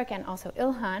Eric and also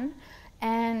Ilhan.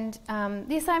 And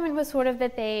the assignment was sort of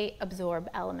that they absorb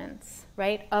elements,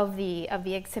 right, of the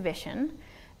exhibition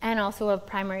and also of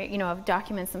primary, you know, of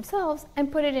documents themselves,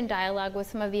 and put it in dialogue with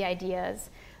some of the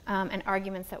ideas and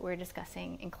arguments that we're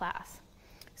discussing in class.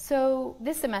 So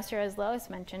this semester, as Lois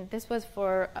mentioned, this was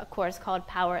for a course called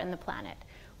Power and the Planet,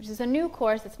 which is a new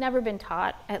course that's never been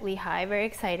taught at Lehigh, very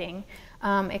exciting.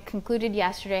 It concluded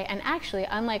yesterday, and actually,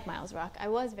 unlike Miles Rock, I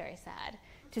was very sad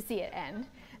to see it end.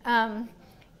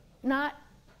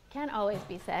 Can't always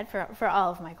be said for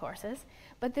all of my courses,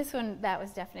 but this one, that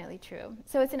was definitely true.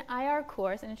 So it's an IR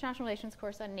course, an international relations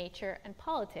course on nature and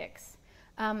politics,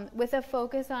 with a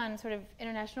focus on sort of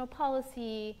international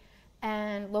policy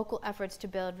and local efforts to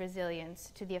build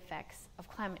resilience to the effects of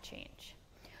climate change.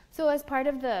 So as part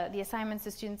of the assignments,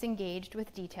 the students engaged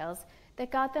with details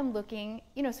that got them looking,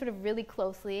 you know, sort of really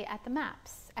closely at the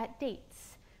maps, at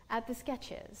dates, at the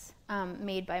sketches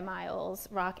made by Miles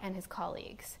Rock and his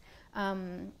colleagues,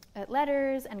 at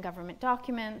letters and government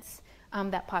documents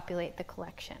that populate the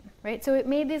collection, right? So it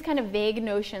made these kind of vague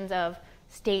notions of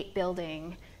state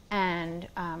building and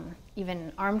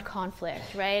even armed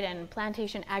conflict, right, and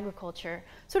plantation agriculture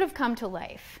sort of come to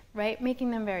life, right, making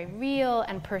them very real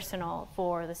and personal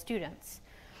for the students.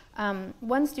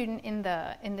 One student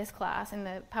in this class, in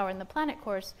the Power and the Planet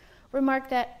course, remarked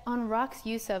that on Rock's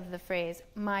use of the phrase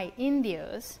 "my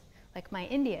indios," like my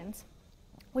Indians,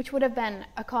 which would have been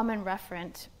a common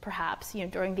referent, perhaps, you know,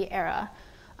 during the era,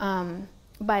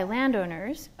 by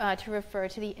landowners to refer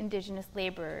to the indigenous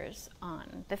laborers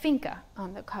on the finca,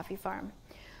 on the coffee farm.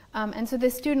 And so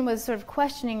this student was sort of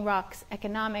questioning Rock's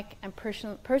economic and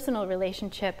personal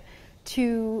relationship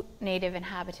to native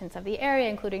inhabitants of the area,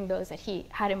 including those that he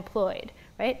had employed,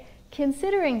 right?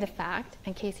 Considering the fact,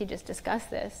 and Casey just discussed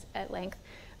this at length,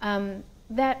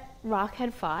 that Rock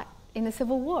had fought in the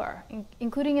Civil War,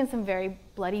 including in some very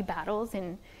bloody battles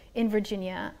in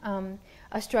Virginia,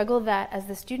 a struggle that, as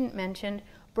the student mentioned,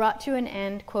 brought to an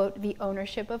end, quote, the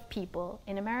ownership of people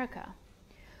in America.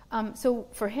 So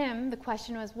for him, the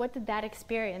question was, what did that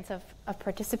experience of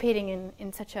participating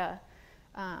in such a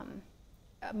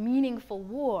meaningful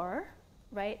war,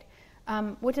 right?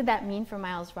 What did that mean for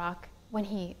Miles Rock when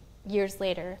he years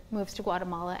later, moves to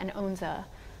Guatemala and owns a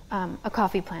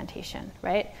coffee plantation,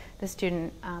 right? The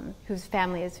student whose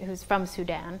family who's from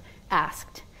Sudan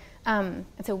asked. And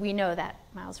so we know that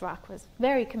Miles Rock was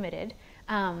very committed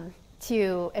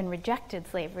to and rejected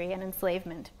slavery and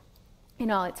enslavement in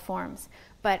all its forms.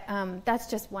 But that's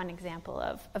just one example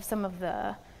of some of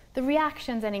the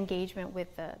reactions and engagement with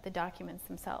the documents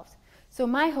themselves. So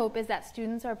my hope is that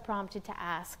students are prompted to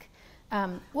ask,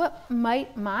 what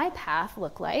might my path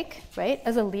look like, right,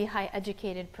 as a Lehigh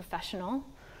educated professional,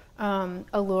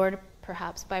 allured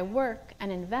perhaps by work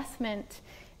and investment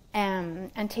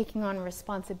and taking on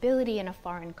responsibility in a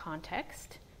foreign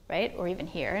context, right, or even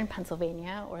here in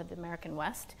Pennsylvania or the American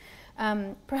West,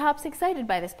 perhaps excited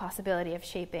by this possibility of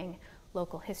shaping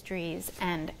local histories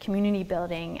and community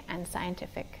building and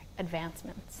scientific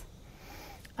advancements.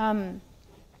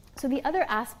 So the other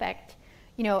aspect,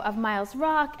 of Miles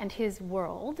Rock and his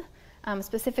world,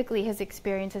 specifically his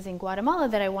experiences in Guatemala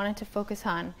that I wanted to focus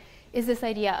on, is this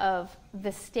idea of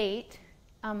the state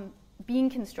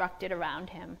being constructed around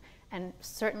him, and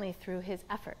certainly through his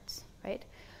efforts, right?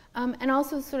 And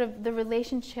also sort of the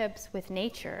relationships with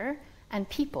nature and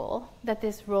people that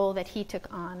this role that he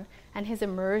took on and his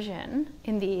immersion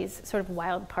in these sort of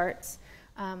wild parts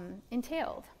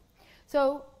entailed.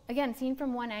 So again, seen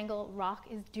from one angle, Rock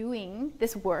is doing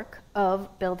this work of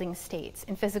building states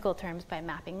in physical terms by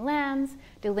mapping lands,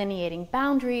 delineating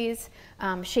boundaries,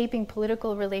 shaping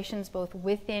political relations both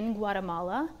within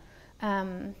Guatemala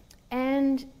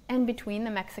and between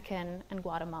the Mexican and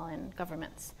Guatemalan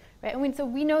governments. Right? I mean, so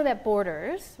we know that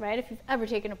borders, right? If you've ever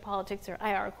taken a politics or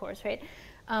IR course, right,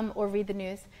 or read the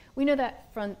news, we know that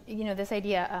this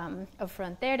idea of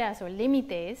fronteras or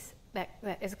límites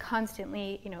that is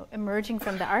constantly, emerging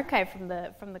from the archive, from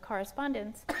the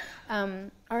correspondence,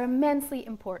 are immensely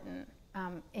important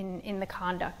in the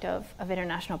conduct of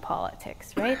international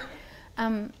politics, right?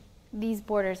 These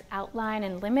borders outline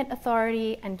and limit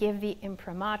authority and give the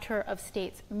imprimatur of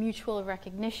states mutual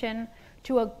recognition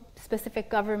to a specific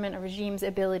government or regime's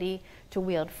ability to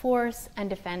wield force and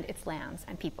defend its lands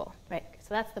and people, right? So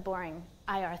that's the boring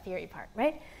IR theory part,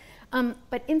 right?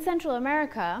 But in Central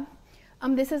America,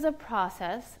 this is a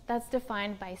process that's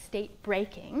defined by state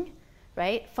breaking,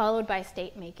 right, followed by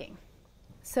state making.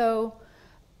 So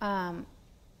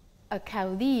a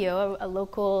caudillo, a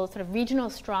local sort of regional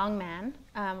strongman,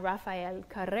 Rafael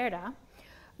Carrera,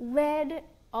 led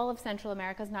all of Central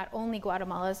America's, not only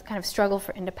Guatemala's, kind of struggle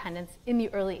for independence in the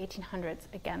early 1800s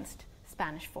against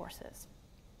Spanish forces.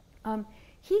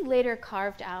 He later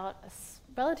carved out a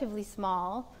relatively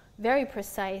small, very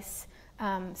precise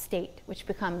state, which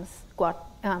becomes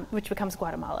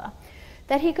Guatemala,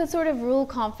 that he could sort of rule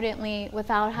confidently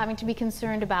without having to be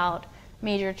concerned about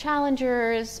major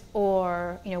challengers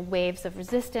or waves of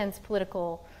resistance,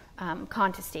 political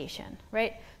contestation,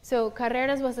 right? So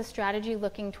Carrera's was a strategy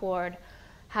looking toward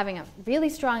having a really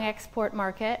strong export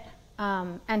market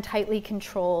and tightly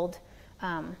controlled,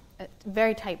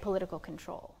 very tight political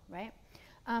control, right?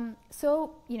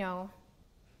 So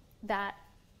that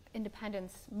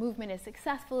independence movement is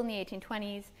successful in the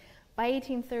 1820s. By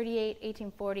 1838,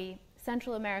 1840,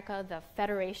 Central America, the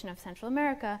Federation of Central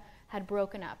America, had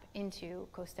broken up into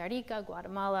Costa Rica,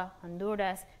 Guatemala,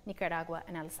 Honduras, Nicaragua,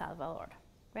 and El Salvador,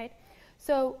 right?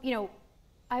 So,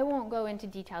 I won't go into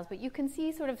details, but you can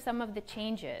see sort of some of the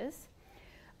changes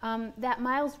that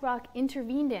Miles Rock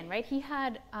intervened in, right? He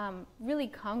had really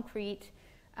concrete,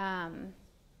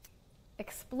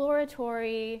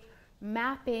 exploratory,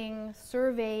 mapping,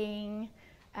 surveying,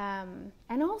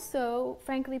 and also,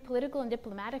 frankly, political and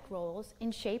diplomatic roles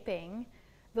in shaping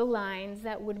the lines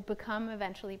that would become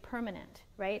eventually permanent,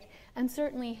 right? And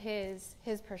certainly his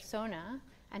persona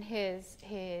and his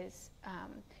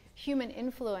human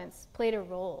influence played a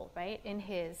role, right, in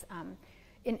his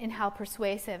in how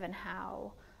persuasive and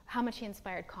how much he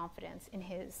inspired confidence in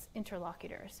his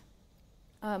interlocutors.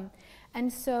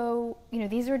 And so,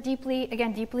 these are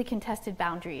deeply contested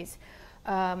boundaries.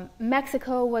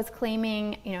 Mexico was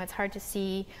claiming, it's hard to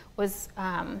see, was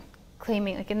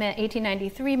claiming, like in the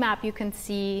 1893 map, you can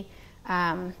see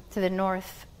to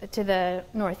the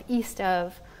northeast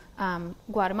of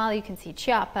Guatemala, you can see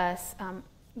Chiapas.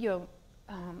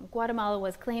 Guatemala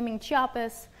was claiming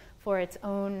Chiapas for its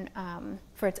own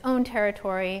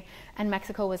territory, and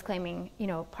Mexico was claiming,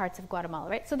 parts of Guatemala,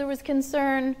 right? So there was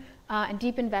concern and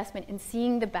deep investment in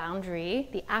seeing the boundary,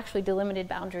 the actually delimited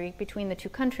boundary between the two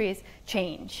countries,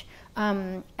 change.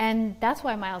 And that's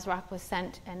why Miles Rock was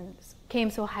sent and came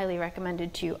so highly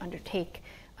recommended to undertake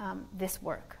this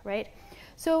work, right?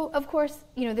 So, of course,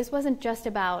 this wasn't just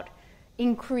about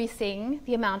increasing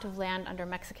the amount of land under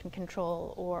Mexican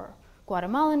control or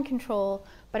Guatemalan control,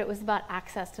 but it was about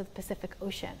access to the Pacific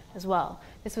Ocean as well.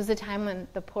 This was a time when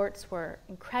the ports were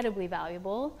incredibly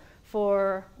valuable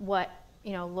for what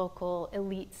local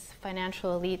elites,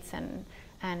 financial elites,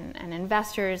 and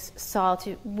investors saw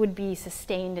would be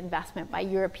sustained investment by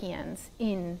Europeans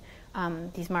in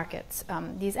these markets,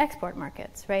 these export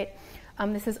markets, right?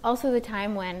 This is also the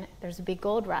time when there's a big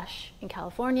gold rush in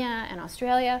California and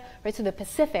Australia, right? So the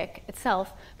Pacific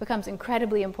itself becomes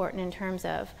incredibly important in terms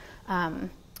of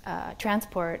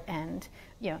transport and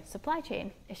supply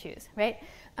chain issues, right?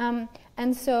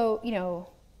 And so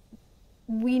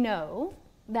we know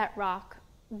that Rock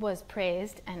was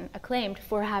praised and acclaimed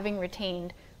for having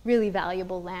retained really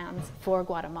valuable lands for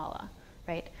Guatemala,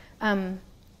 right?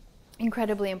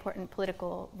 Incredibly important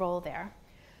political role there.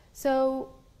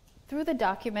 So through the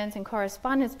documents and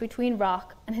correspondence between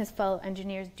Rock and his fellow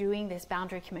engineers doing this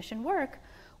boundary commission work,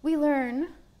 we learn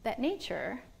that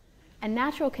nature and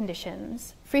natural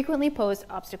conditions frequently posed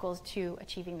obstacles to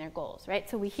achieving their goals, right?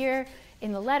 So we hear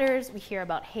in the letters, we hear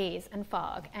about haze and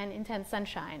fog and intense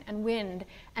sunshine and wind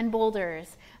and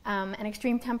boulders and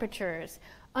extreme temperatures,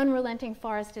 unrelenting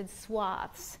forested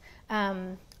swaths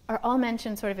are all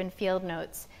mentioned sort of in field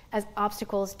notes as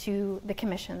obstacles to the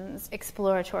commission's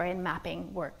exploratory and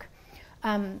mapping work.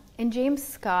 In James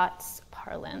Scott's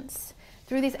parlance,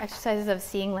 through these exercises of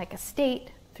seeing like a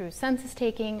state, through census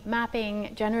taking,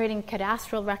 mapping, generating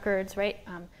cadastral records, right,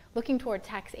 looking toward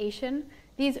taxation,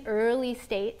 these early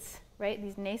states, right,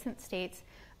 these nascent states,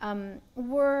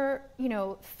 were,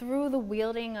 through the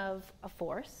wielding of a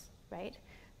force, right,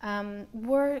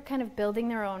 were kind of building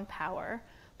their own power,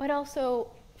 but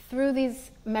also through these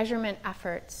measurement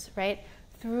efforts, right,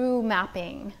 through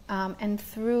mapping and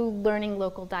through learning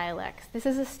local dialects. This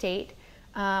is a state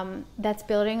that's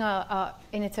building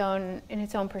in its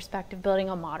own perspective, building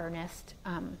a modernist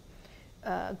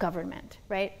government,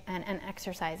 right, and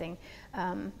exercising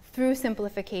through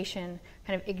simplification,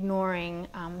 kind of ignoring,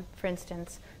 for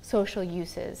instance, social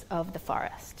uses of the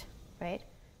forest, right.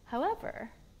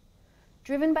 However,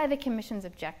 driven by the Commission's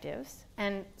objectives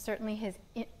and certainly his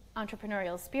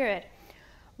entrepreneurial spirit,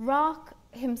 Rock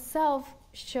himself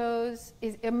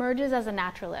emerges as a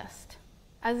naturalist,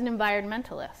 as an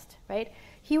environmentalist, right?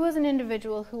 He was an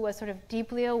individual who was sort of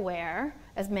deeply aware,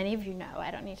 as many of you know,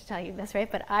 I don't need to tell you this,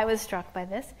 right? But I was struck by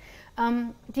this,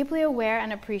 deeply aware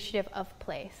and appreciative of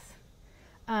place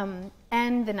and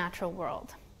the natural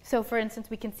world. So for instance,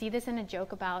 we can see this in a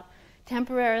joke about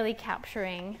temporarily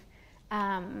capturing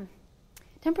an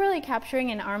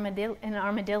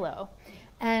armadillo,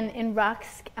 and in Rock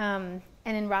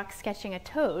sketching a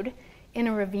toad in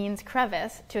a ravine's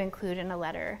crevice to include in a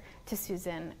letter to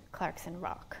Susan Clarkson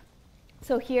Rock.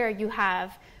 So here you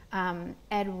have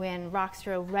Edwin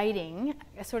Rockstro writing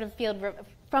a sort of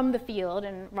from the field,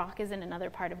 and Rock is in another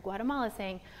part of Guatemala,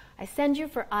 saying, "I send you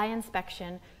for eye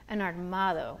inspection an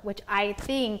armado," which I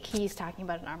think he's talking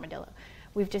about an armadillo.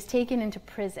 "We've just taken into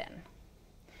prison.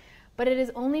 But it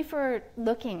is only for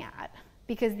looking at,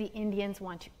 because the Indians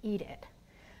want to eat it."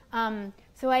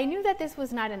 So I knew that this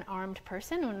was not an armed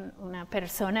person, una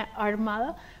persona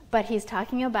armada, but he's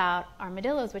talking about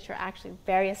armadillos, which are actually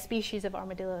various species of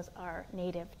armadillos are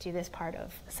native to this part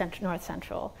of north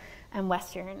central and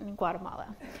western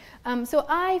Guatemala. So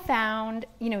I found,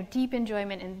 deep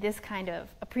enjoyment in this kind of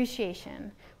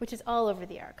appreciation, which is all over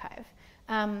the archive,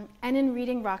 and in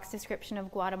reading Rock's description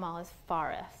of Guatemala's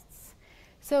forests.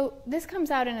 So this comes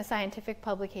out in a scientific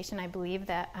publication, I believe,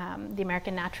 that the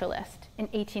American Naturalist in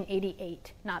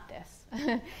 1888, not this,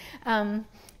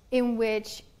 in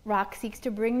which Rock seeks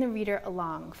to bring the reader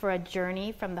along for a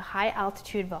journey from the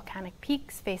high-altitude volcanic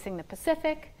peaks facing the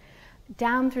Pacific,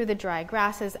 down through the dry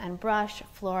grasses and brush,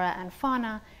 flora and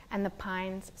fauna, and the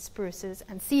pines, spruces,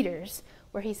 and cedars,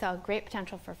 where he saw great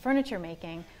potential for furniture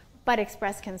making, but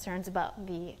expressed concerns about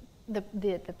the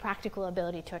practical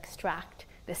ability to extract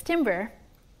this timber,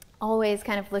 always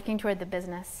kind of looking toward the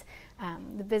business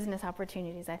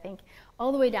opportunities, I think,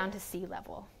 all the way down to sea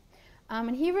level.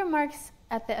 And he remarks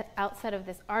at the outset of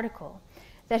this article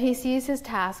that he sees his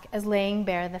task as laying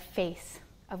bare the face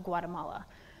of Guatemala.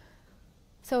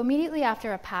 So immediately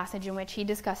after a passage in which he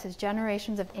discusses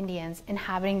generations of Indians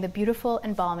inhabiting the beautiful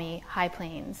and balmy high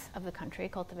plains of the country,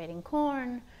 cultivating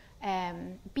corn,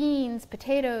 beans,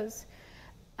 potatoes,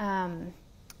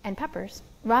 and peppers,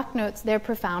 Rock notes their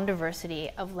profound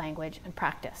diversity of language and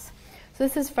practice. So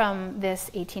this is from this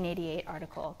 1888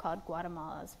 article called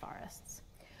Guatemala's Forests.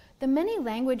 The many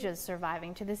languages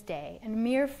surviving to this day and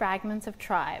mere fragments of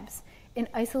tribes in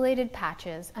isolated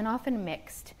patches and often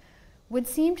mixed would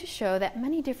seem to show that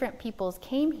many different peoples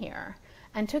came here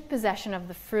and took possession of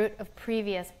the fruit of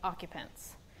previous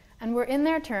occupants, and were in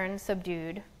their turn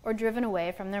subdued or driven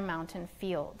away from their mountain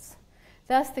fields.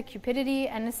 Thus, the cupidity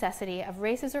and necessity of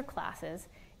races or classes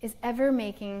is ever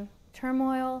making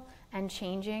turmoil and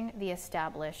changing the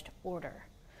established order.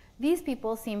 These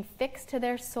people seem fixed to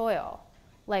their soil,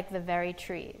 like the very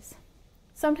trees.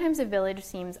 Sometimes a village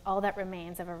seems all that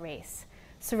remains of a race,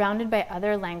 surrounded by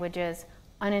other languages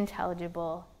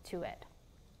unintelligible to it.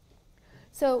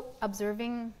 So,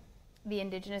 observing the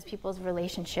indigenous people's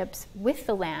relationships with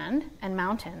the land and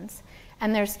mountains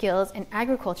and their skills in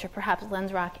agriculture perhaps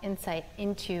lends Rock insight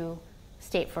into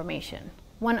state formation,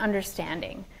 one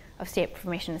understanding of state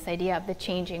formation, this idea of the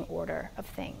changing order of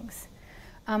things.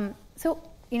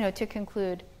 To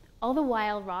conclude, all the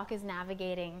while Rock is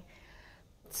navigating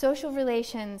social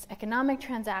relations, economic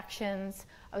transactions.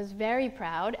 I was very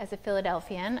proud as a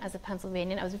Philadelphian, as a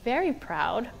Pennsylvanian, I was very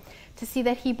proud to see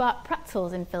that he bought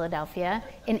pretzels in Philadelphia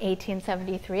in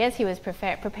 1873 as he was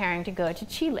preparing to go to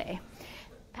Chile,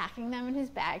 packing them in his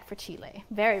bag for Chile.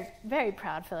 Very, very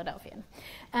proud Philadelphian.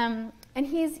 And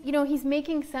he's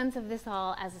making sense of this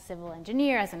all as a civil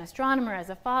engineer, as an astronomer, as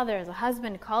a father, as a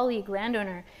husband, colleague,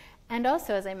 landowner, and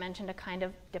also, as I mentioned, a kind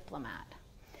of diplomat.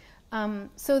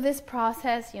 So this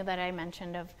process, that I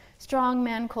mentioned of strong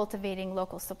men cultivating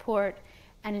local support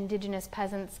and indigenous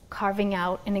peasants carving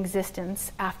out an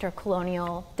existence after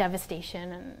colonial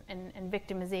devastation and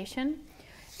victimization,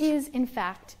 is in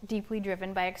fact deeply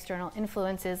driven by external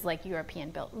influences like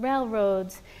European-built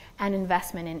railroads and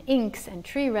investment in inks and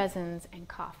tree resins and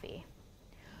coffee.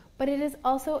 But it is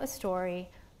also a story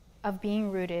of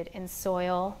being rooted in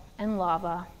soil and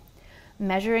lava,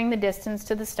 measuring the distance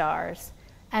to the stars,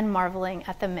 and marveling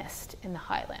at the mist in the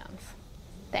highlands.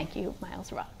 Thank you,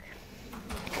 Miles Rock.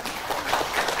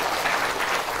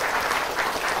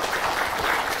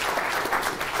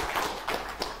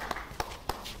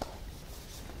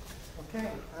 Okay,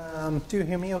 do you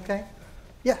hear me okay?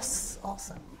 Yes,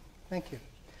 awesome, thank you.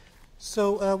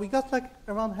 So we got like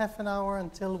around half an hour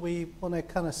until we want to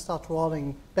kind of start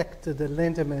rolling back to the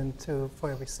Lindemann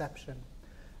for a reception.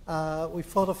 We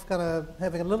thought of kind of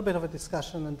having a little bit of a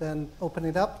discussion and then open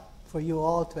it up for you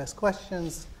all to ask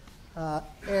questions.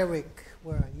 Eric,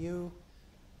 where are you?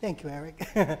 Thank you, Eric.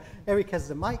 Eric has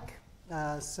the mic.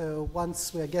 So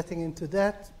once we're getting into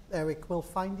that, Eric will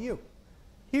find you.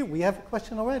 Here, we have a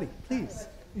question already. Please.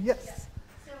 Yes.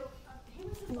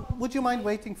 Would you mind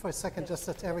waiting for a second just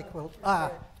that Eric will...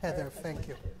 Heather, thank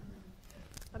you.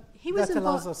 That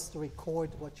allows us to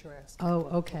record what you're asking. Oh,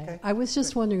 okay. I was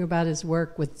just wondering about his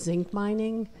work with zinc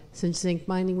mining, since zinc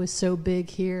mining was so big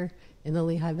here in the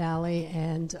Lehigh Valley,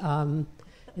 and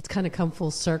it's kind of come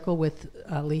full circle with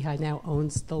Lehigh now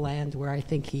owns the land where I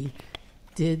think he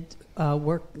did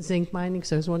work zinc mining,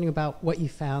 so I was wondering about what you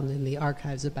found in the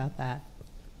archives about that.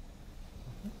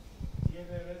 You have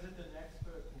a resident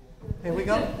expert here. Here we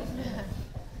go.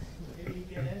 Maybe you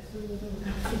can answer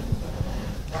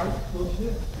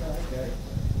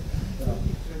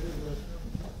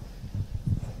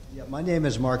Yeah, my name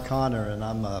is Mark Connor, and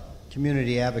I'm a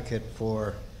community advocate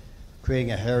for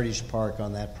creating a heritage park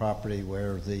on that property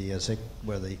where the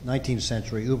 19th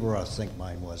century Uberoth zinc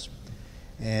mine was.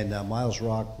 And Miles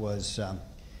Rock was,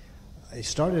 he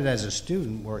started as a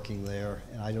student working there,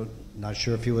 and I'm not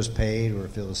sure if he was paid or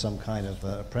if it was some kind of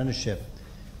apprenticeship.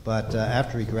 But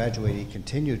after he graduated, he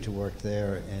continued to work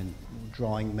there and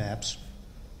drawing maps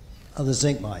of the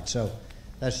zinc mine. So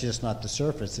that's just not the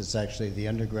surface, it's actually the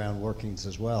underground workings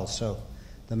as well. So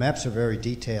the maps are very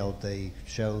detailed. They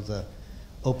show the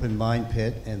open mine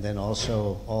pit and then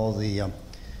also all the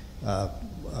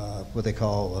what they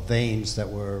call veins that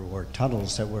were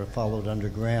tunnels that were followed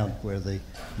underground where the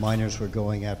miners were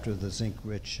going after the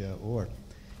zinc-rich ore.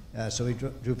 So we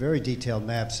drew very detailed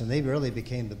maps, and they really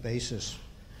became the basis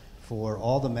for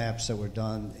all the maps that were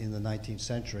done in the 19th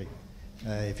century.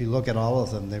 If you look at all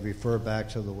of them, they refer back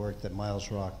to the work that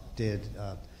Miles Rock did.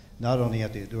 Not only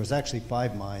there was actually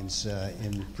 5 mines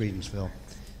in Friedensville,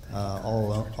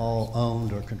 all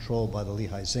owned or controlled by the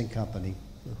Lehigh Zinc Company,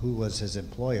 who was his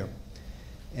employer.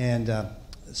 And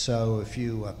so if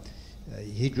you,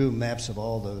 he drew maps of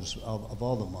all those, of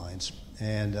all the mines,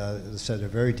 and so they're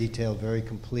very detailed, very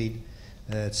complete.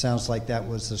 It sounds like that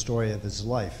was the story of his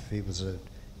life. He was a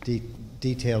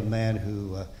detailed man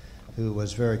who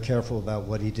was very careful about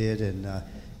what he did and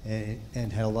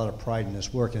had a lot of pride in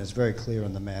his work, and it's very clear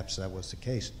in the maps that was the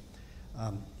case.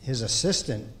 His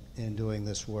assistant in doing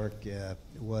this work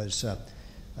was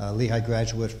Lehigh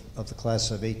graduate of the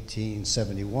class of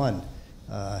 1871,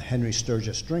 Henry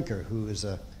Sturgis Drinker, who is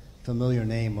a familiar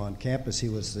name on campus. He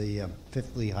was the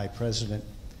 5th Lehigh president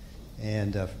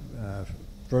and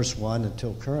first one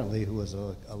until currently who was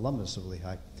an alumnus of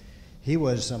Lehigh. he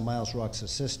was Miles Rock's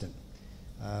assistant.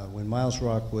 When Miles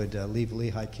Rock would leave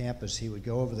Lehigh campus, he would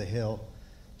go over the hill.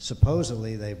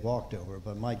 Supposedly they walked over,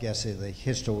 but my guess is they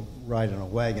hitched a ride on a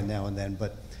wagon now and then.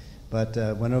 But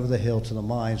went over the hill to the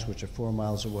mines, which are 4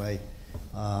 miles away.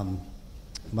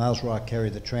 Miles Rock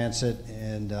carried the transit,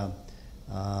 and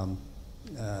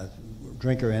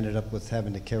Drinker ended up with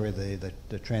having to carry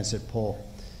the transit pole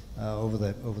over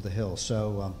the hill.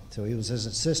 So he was his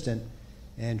assistant,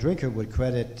 and Drinker would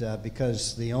credit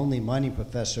because the only mining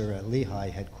professor at Lehigh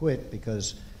had quit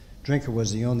because Drinker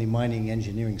was the only mining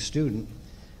engineering student.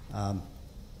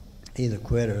 Either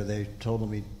quit or they told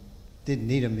him he didn't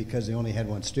need him because they only had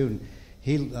one student.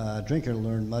 Drinker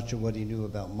learned much of what he knew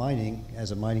about mining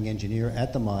as a mining engineer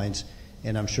at the mines,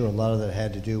 and I'm sure a lot of that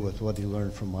had to do with what he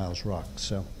learned from Miles Rock.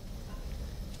 So,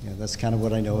 that's kind of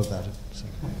what I know about it. So.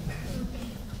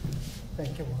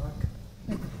 Thank you,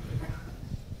 Mark.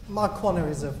 Mark Corner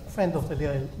is a friend of the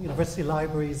Lehigh University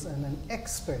Libraries and an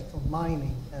expert on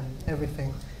mining and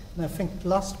everything. And I think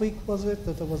last week, was it,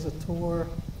 that there was a tour?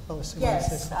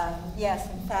 Yes.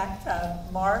 In fact,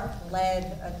 Mark led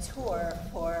a tour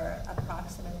for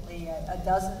approximately a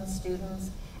dozen students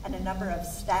and a number of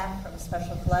staff from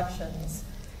Special Collections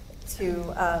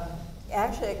to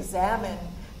actually examine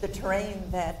the terrain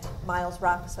that Miles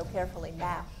Rock so carefully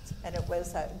mapped. And it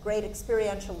was a great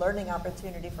experiential learning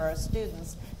opportunity for our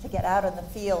students to get out in the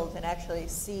field and actually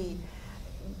see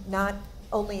not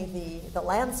only the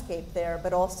landscape there,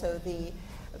 but also the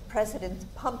President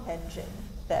pump engine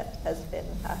that has been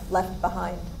left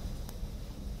behind.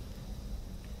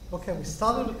 Okay, we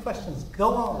started with questions.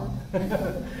 Go on.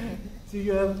 Do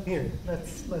you have here?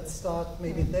 Let's start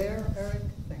maybe there, Eric.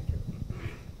 Thank you.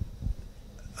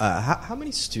 How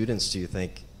many students do you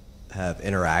think have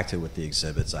interacted with the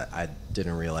exhibits? I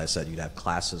didn't realize that you'd have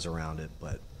classes around it,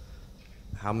 but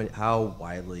how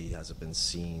widely has it been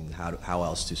seen? How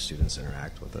else do students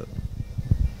interact with it?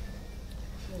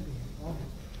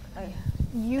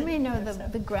 You may know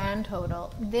the grand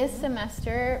total. This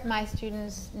semester, my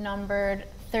students numbered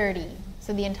 30.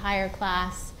 So the entire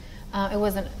class, it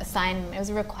was an assignment, it was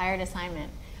a required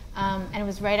assignment. And it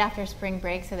was right after spring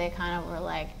break, so they kind of were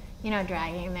like,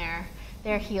 dragging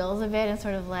their heels a bit and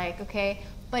sort of like, okay.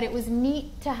 But it was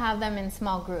neat to have them in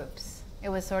small groups. It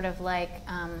was sort of like,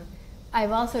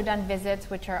 I've also done visits,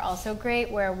 which are also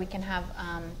great, where we can have,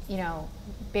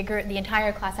 the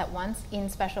entire class at once in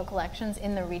Special Collections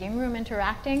in the reading room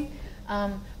interacting.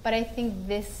 But I think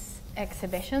this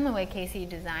exhibition, the way Casey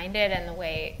designed it and the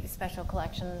way Special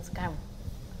Collections kind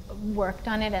of worked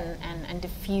on it and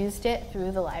diffused it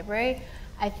through the library,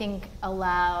 I think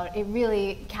it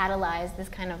really catalyzed this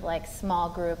kind of like small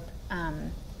group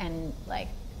and like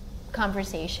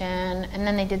conversation, and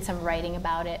then they did some writing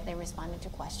about it. They responded to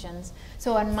questions.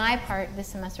 So on my part, this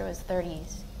semester was 30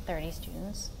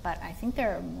 students, but I think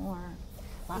there are more.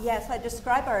 Yes, I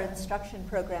describe our instruction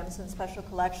programs in Special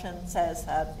Collections as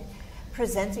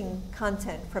presenting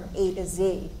content from A to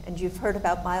Z. And you've heard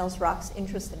about Miles Rock's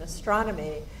interest in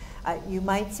astronomy. You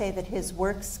might say that his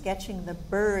work sketching the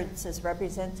birds as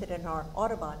represented in our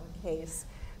Audubon case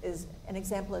is an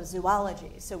example of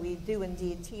zoology. So we do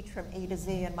indeed teach from A to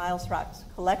Z, and Miles Rock's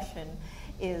collection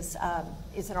is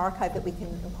an archive that we can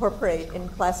incorporate in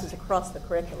classes across the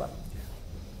curriculum.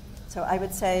 So I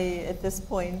would say at this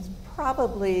point,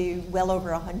 probably well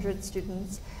over 100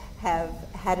 students have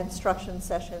had instruction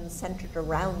sessions centered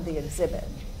around the exhibit,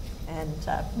 and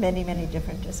many, many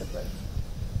different disciplines.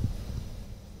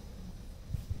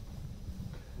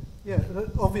 Yeah,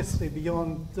 obviously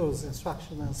beyond those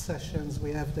instructional sessions,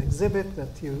 we have the exhibit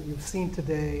that you've seen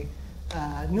today.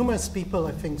 Numerous people,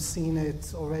 I think, seen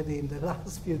it already in the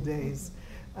last few days.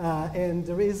 And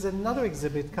there is another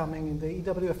exhibit coming in the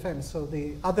EWFM, so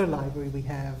the other library we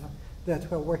have that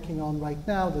we're working on right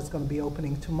now that's going to be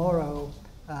opening tomorrow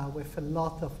with a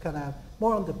lot of kind of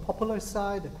more on the popular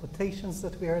side, the quotations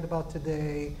that we heard about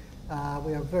today.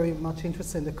 We are very much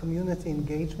interested in the community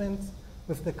engagement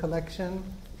with the collection.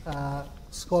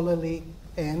 Scholarly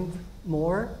and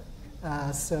more.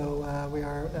 So we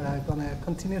are going to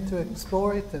continue to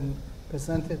explore it and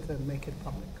present it and make it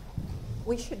public.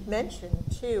 We should mention,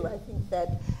 too, I think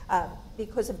that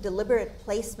because of deliberate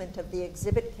placement of the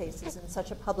exhibit cases in such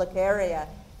a public area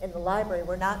in the library,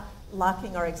 we're not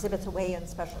locking our exhibits away in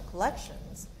Special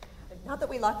Collections. Not that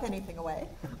we lock anything away,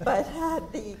 but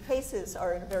the cases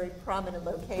are in a very prominent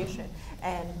location.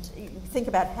 And you think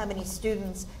about how many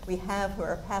students we have who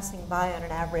are passing by on an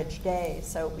average day.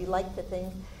 So we like to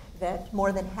think that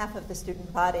more than half of the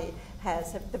student body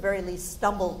has, at the very least,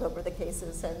 stumbled over the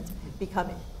cases and become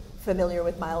familiar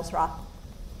with Miles Rock.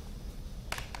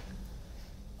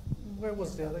 where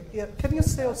was the other? Yeah, can you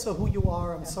say also who you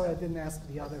are? I'm sorry I didn't ask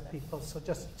the other people, so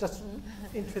just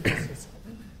introduce yourself.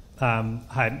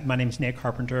 Hi, my name is Nick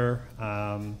Carpenter.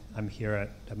 I'm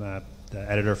the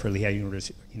editor for Lehigh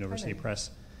University Press.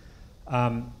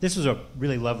 This was a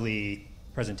really lovely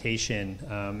presentation.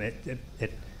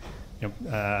 It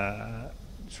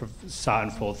sort of saw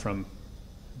unfold from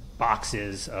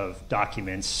boxes of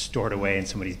documents stored away in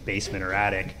somebody's basement or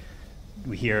attic.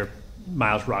 We hear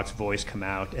Miles Rock's voice come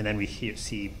out, and then we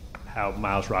see how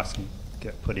Miles Rock can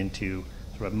get put into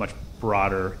sort of a much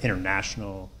broader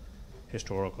international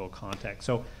historical context.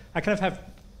 So I kind of have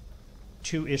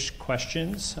two-ish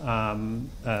questions. I'll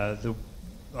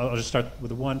just start with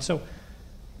the one. So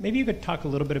maybe you could talk a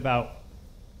little bit about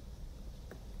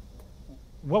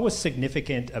what was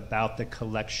significant about the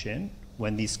collection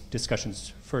when these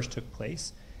discussions first took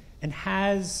place, and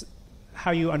has how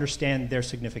you understand their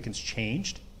significance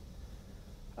changed?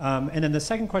 And then the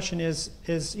second question is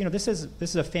this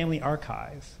is a family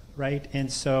archive, right?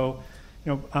 And so,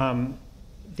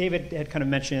 David had kind of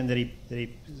mentioned that he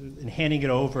in handing it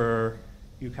over,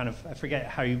 you kind of, I forget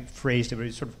how you phrased it, but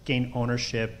you sort of gained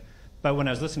ownership. But when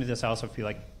I was listening to this, I also feel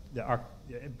like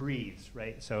it breathes,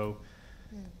 right? So,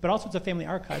 but also it's a family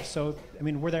archive. So, I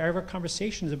mean, were there ever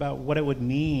conversations about what it would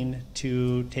mean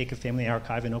to take a family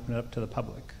archive and open it up to the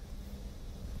public?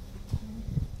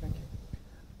 Thank you.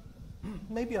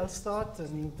 Maybe I'll start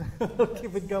and I'll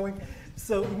keep it going.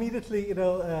 So immediately,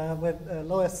 when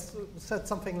Lois said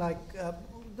something like,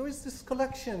 there is this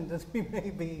collection that we may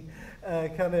be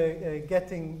kind of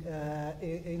getting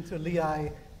into Lehigh,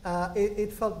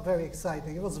 it felt very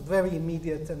exciting. It was very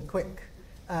immediate and quick.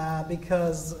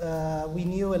 Because we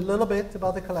knew a little bit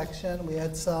about the collection. We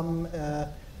had some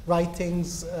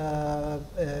writings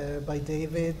by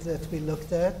David that we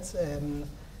looked at, and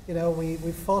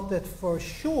we thought that for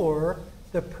sure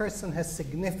the person has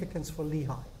significance for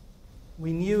Lehigh.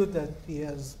 We knew that he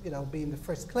has, been the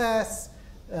first class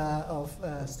of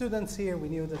students here. We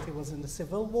knew that he was in the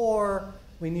Civil War.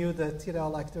 We knew that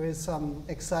there is some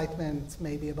excitement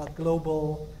maybe about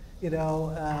global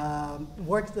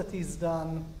work that he's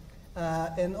done.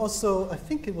 And also, I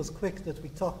think it was quick that we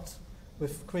talked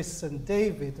with Chris and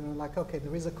David, and we're like, okay,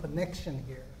 there is a connection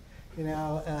here,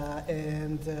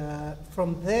 and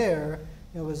from there,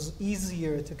 it was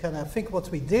easier to kind of, I think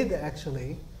what we did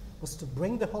actually was to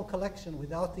bring the whole collection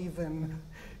without even,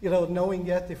 knowing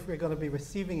yet if we're going to be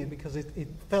receiving it, because it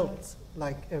felt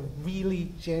like a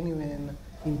really genuine,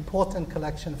 important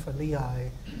collection for Lehigh,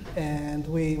 and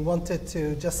we wanted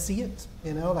to just see it.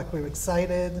 We were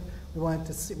excited. We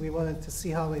wanted to see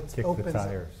how it Kick opens. the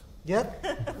tires. Yep.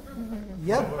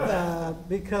 Yep.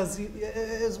 Because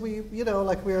as we,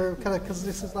 we're kind of, because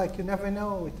this is like you never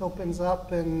know. It opens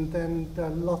up, and then there are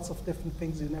lots of different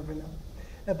things you never know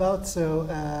about. So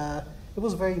it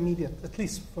was very immediate, at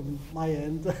least from my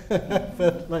end.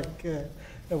 But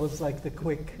it was like the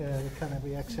quick kind of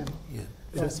reaction. Yeah.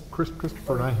 Yes.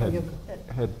 Christopher and I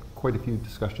had quite a few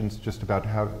discussions just about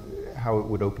how it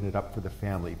would open it up for the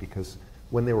family, because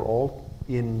when they were all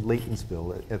in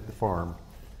Laytonsville at the farm,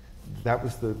 that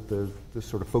was the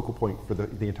sort of focal point for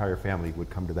the entire family would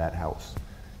come to that house.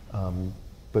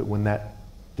 But when that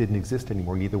didn't exist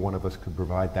anymore, neither one of us could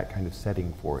provide that kind of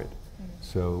setting for it. Mm-hmm.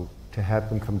 So to have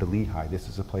them come to Lehigh, this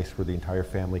is a place where the entire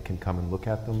family can come and look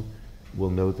at them. We'll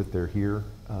know that they're here.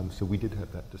 So we did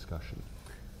have that discussion.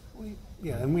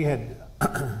 And we had,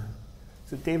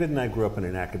 so David and I grew up in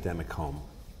an academic home.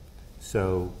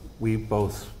 So we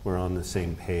both were on the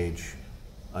same page,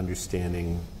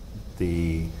 understanding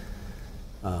the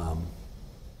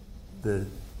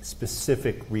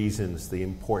specific reasons, the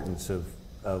importance of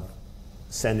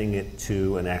sending it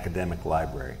to an academic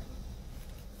library,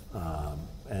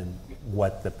 and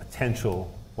what the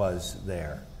potential was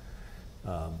there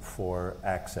for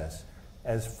access.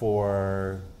 As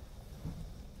for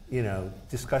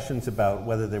discussions about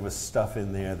whether there was stuff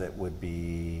in there that would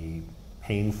be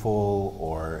painful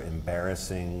or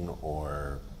embarrassing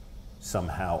or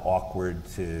somehow awkward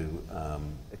to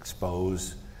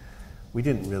expose, we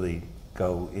didn't really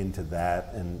go into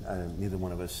that, and neither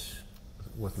one of us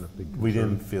wasn't a big concern. We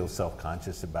didn't feel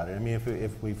self-conscious about it. I mean,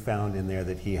 if we found in there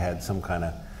that he had some kind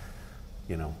of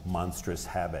monstrous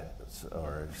habits,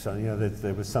 or so, that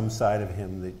there was some side of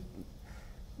him that,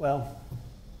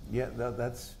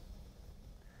 that's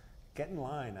get in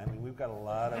line. I mean, we've got a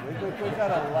lot of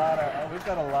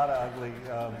ugly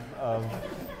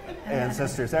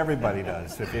ancestors. Everybody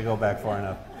does if you go back far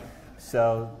enough.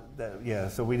 So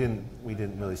so we didn't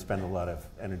really spend a lot of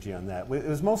energy on that. It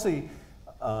was mostly,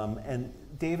 and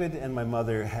David and my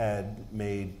mother had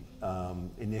made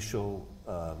initial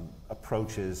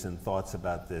approaches and thoughts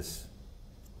about this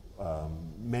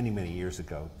many, many years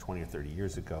ago, 20 or 30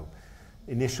 years ago,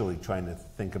 initially trying to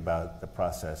think about the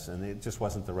process, and it just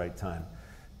wasn't the right time.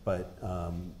 But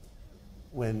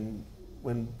when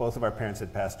both of our parents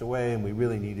had passed away and we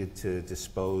really needed to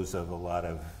dispose of a lot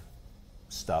of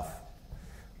stuff,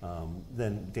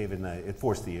 then David and I, it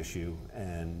forced the issue,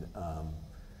 and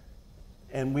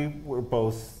we were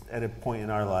both at a point in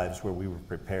our lives where we were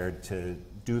prepared to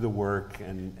do the work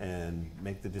and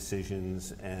make the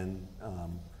decisions and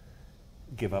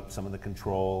give up some of the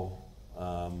control,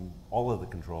 all of the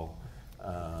control.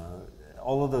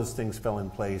 All of those things fell in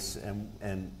place,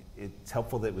 and it's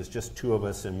helpful that it was just two of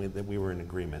us and that we were in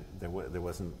agreement. There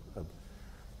wasn't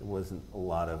a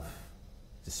lot of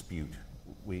dispute.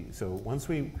 So once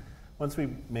we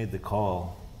made the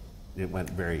call, it went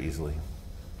very easily.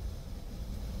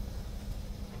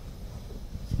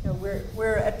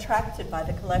 We're attracted by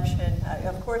the collection.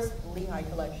 Of course, the Lehigh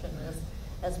collection is,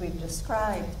 as we've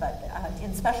described, but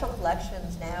in special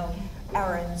collections now,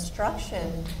 our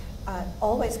instruction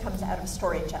always comes out of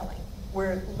storytelling.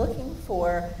 We're looking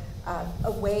for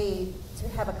a way to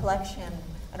have a collection,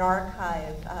 an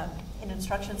archive, an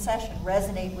instruction session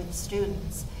resonate with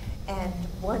students. And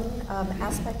one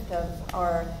aspect of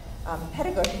our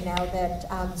pedagogy now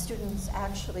that students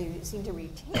actually seem to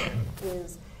retain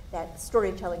is that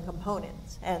storytelling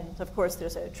component. And of course,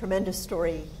 there's a tremendous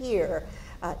story here,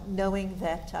 knowing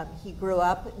that he grew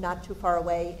up not too far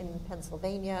away in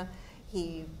Pennsylvania.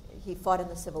 He fought in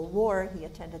the Civil War. He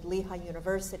attended Lehigh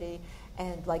University.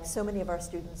 And like so many of our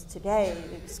students today,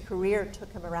 his career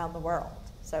took him around the world.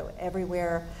 So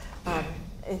everywhere, I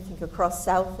think across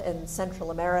South and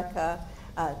Central America,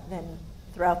 then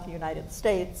throughout the United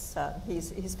States,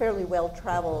 he's fairly well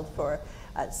traveled for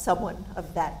someone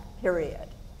of that period.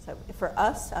 So for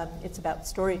us, it's about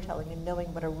storytelling and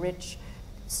knowing what a rich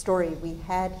story we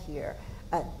had here.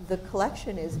 The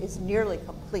collection is nearly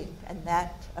complete, and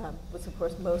that was, of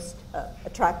course, most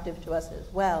attractive to us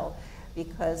as well,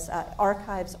 because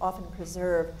archives often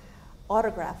preserve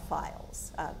autograph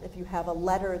files. If you have a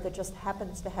letter that just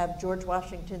happens to have George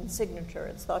Washington's signature,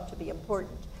 it's thought to be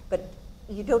important, but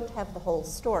you don't have the whole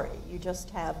story. You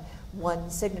just have one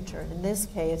signature. And in this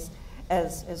case,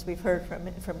 as we've heard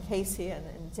from Casey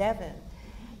and Devin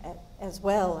as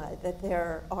well, that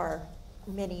there are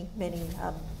many, many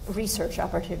research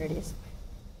opportunities.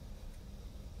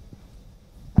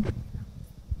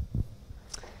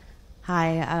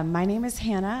 Hi, my name is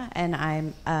Hannah, and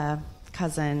I'm a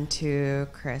cousin to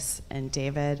Chris and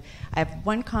David. I have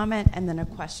one comment and then a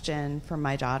question from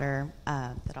my daughter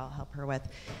that I'll help her with.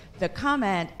 The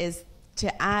comment is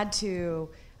to add to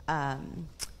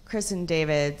Chris and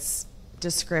David's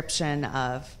description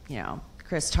of,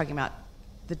 Chris talking about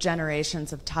the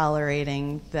generations of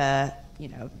tolerating the,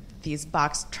 these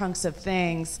box trunks of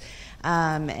things,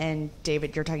 and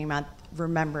David, you're talking about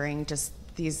remembering just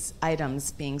these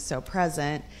items being so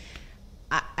present.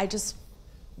 I just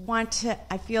want to,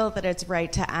 I feel that it's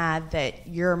right to add that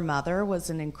your mother was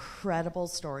an incredible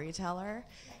storyteller.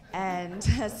 And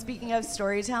speaking of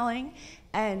storytelling,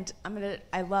 and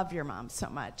I love your mom so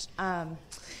much.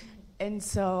 And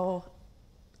so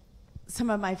some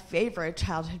of my favorite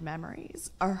childhood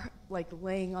memories are like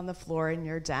laying on the floor in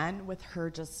your den with her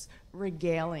just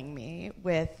regaling me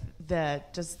with the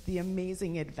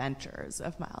amazing adventures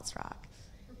of Miles Rock.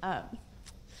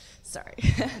 Sorry,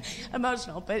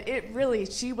 emotional, but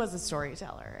she was a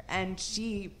storyteller, and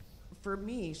for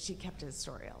me, she kept his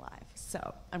story alive.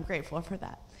 So I'm grateful for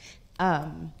that.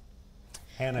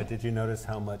 Hannah, did you notice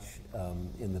how much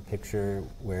in the picture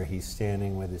where he's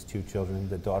standing with his two children,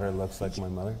 the daughter looks like my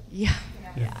mother? Yeah.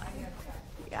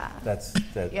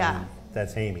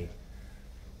 That's Amy.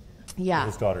 Yeah.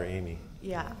 His daughter, Amy.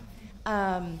 Yeah.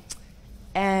 And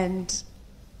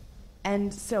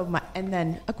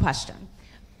then a question.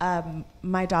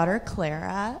 My daughter,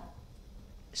 Clara,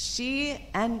 she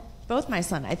and both my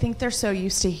son, I think they're so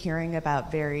used to hearing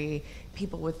about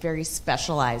people with very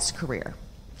specialized careers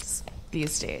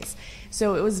these days.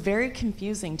 So it was very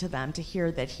confusing to them to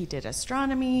hear that he did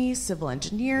astronomy, civil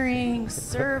engineering,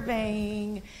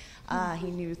 surveying.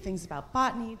 He knew things about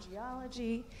botany,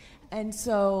 geology. And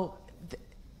so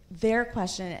their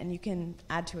question, and you can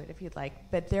add to it if you'd like,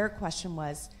 but their question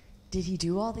was, did he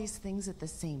do all these things at the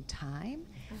same time?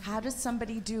 How does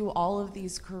somebody do all of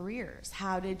these careers?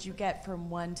 How did you get from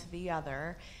one to the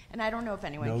other? And I don't know if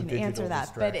anyone can answer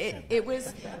that, but it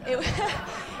was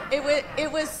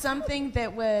something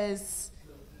that was,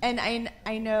 and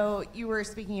I know you were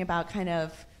speaking about kind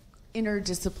of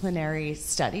interdisciplinary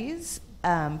studies,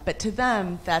 but to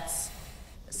them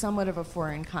somewhat of a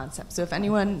foreign concept. So if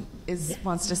anyone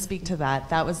wants to speak to that,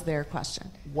 that was their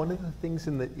question. One of the things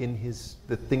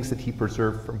the things that he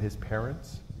preserved from his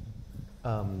parents,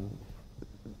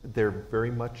 they're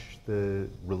very much the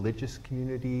religious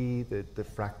community, the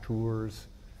fractures.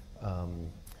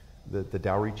 The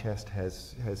dowry chest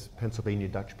has Pennsylvania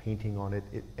Dutch painting on it,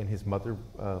 and his mother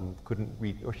couldn't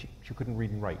read, or she couldn't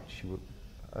read and write.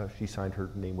 She signed her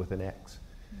name with an X.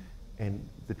 And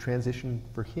the transition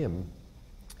for him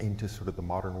into sort of the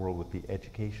modern world with the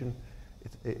education,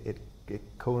 it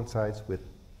coincides with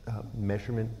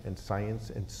measurement and science,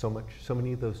 and so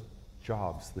many of those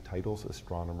jobs, the titles,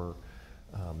 astronomer,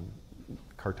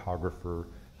 cartographer,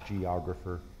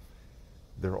 geographer,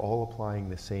 they're all applying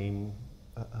the same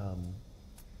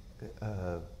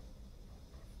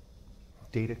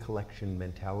data collection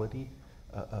mentality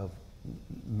of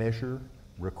measure,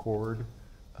 record,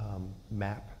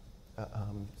 map.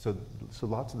 So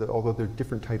lots of although they're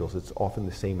different titles, it's often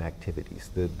the same activities.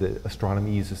 The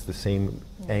astronomy uses the same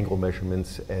angle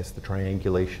measurements as the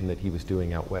triangulation that he was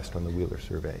doing out west on the Wheeler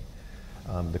survey.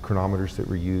 The chronometers that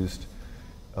were used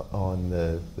on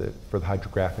for the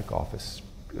hydrographic office,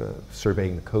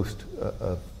 surveying the coast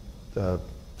of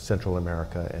Central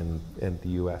America and the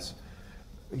U.S.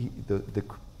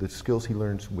 The skills he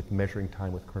learns with measuring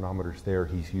time with chronometers there,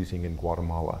 he's using in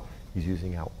Guatemala. He's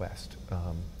using out west.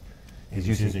 He's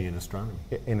using in astronomy.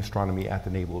 In astronomy at the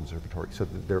Naval Observatory. So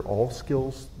they're all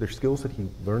skills. They're skills that he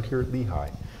learned here at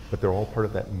Lehigh, but they're all part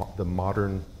of that the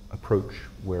modern approach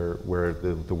where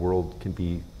the world can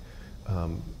be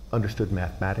understood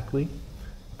mathematically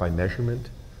by measurement,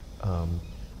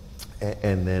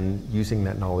 and then using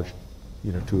that knowledge,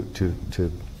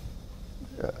 to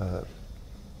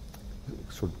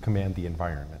sort of command the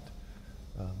environment.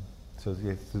 So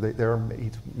there are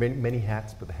many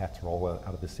hats, but the hats are all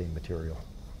out of the same material.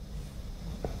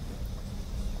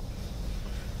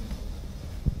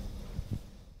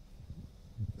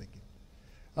 Thank you.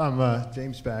 I'm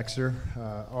James Baxter,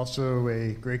 also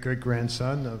a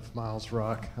great-great-grandson of Miles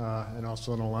Rock, and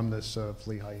also an alumnus of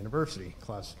Lehigh University,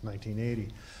 class of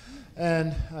 1980.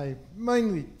 And I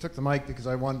mainly took the mic because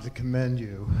I wanted to commend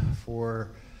you for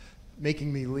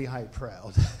making me Lehigh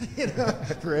proud,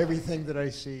 for everything that I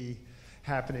see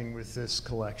happening with this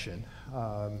collection.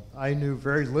 I knew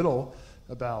very little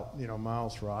about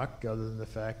Miles Rock, other than the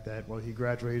fact that he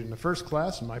graduated in the first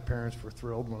class, and my parents were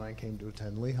thrilled when I came to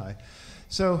attend Lehigh.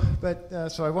 So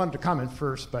I wanted to comment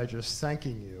first by just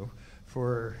thanking you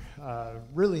for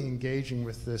really engaging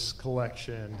with this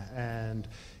collection, and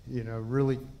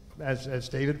really, as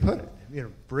David put it,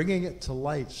 bringing it to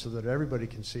light so that everybody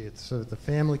can see it, so that the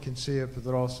family can see it,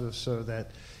 but also so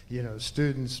that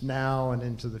students now and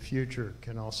into the future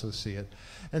can also see it.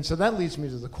 And so that leads me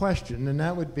to the question, and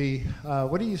that would be,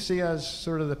 what do you see as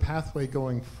sort of the pathway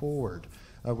going forward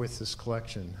with this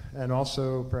collection? And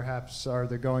also, perhaps, are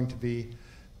there going to be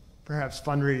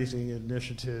fundraising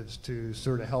initiatives to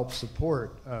sort of help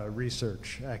support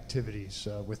research activities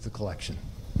with the collection?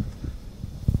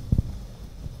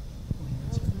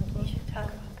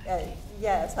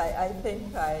 Yes, I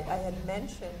think I had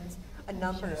mentioned a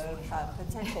number of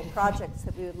potential projects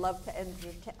that we would love to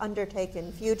undertake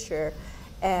in future.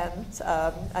 And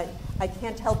I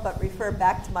can't help but refer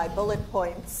back to my bullet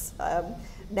points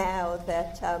now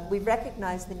that we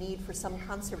recognize the need for some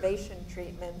conservation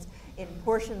treatment in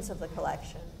portions of the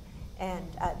collection. And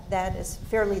that is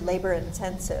fairly labor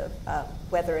intensive,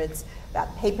 whether it's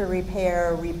about paper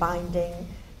repair, rebinding.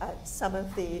 Some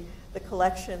of the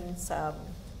collections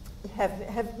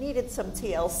have needed some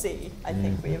TLC. I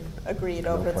think we have agreed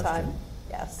over time.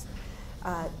 Yes.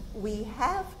 We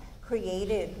have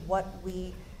created what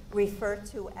we refer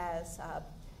to as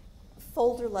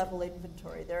folder level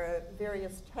inventory. There are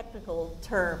various technical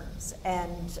terms,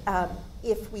 and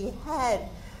if we had,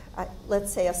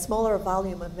 let's say, a smaller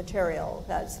volume of material,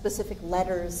 specific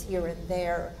letters here and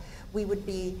there, we would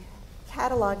be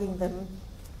cataloging them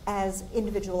as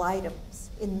individual items.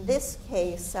 In this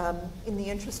case, in the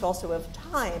interest also of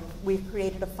time, we've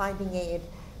created a finding aid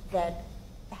that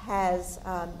has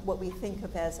what we think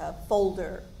of as a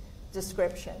folder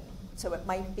description. So it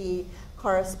might be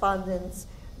correspondence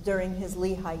during his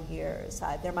Lehigh years.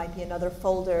 There might be another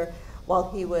folder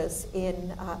while he was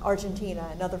in Argentina,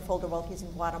 another folder while he's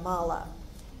in Guatemala.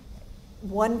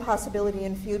 One possibility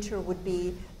in future would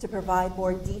be to provide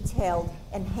more detailed,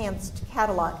 enhanced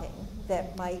cataloging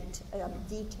that might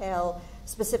detail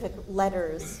specific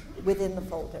letters within the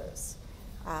folders.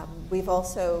 We've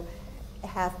also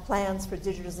have plans for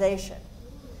digitization.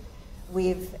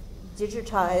 We've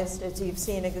digitized, as you've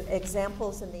seen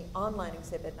examples in the online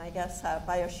exhibit. And I guess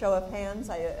by a show of hands,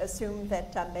 I assume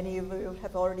that many of you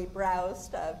have already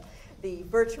browsed the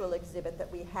virtual exhibit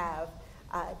that we have.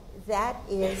 That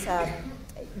is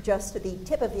just the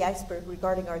tip of the iceberg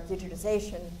regarding our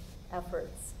digitization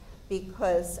efforts,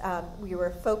 because we were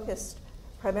focused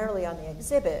primarily on the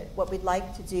exhibit. What we'd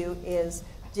like to do is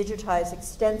digitize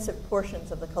extensive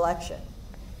portions of the collection,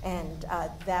 and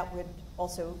that would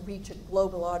also reach a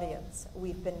global audience.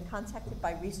 We've been contacted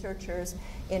by researchers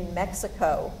in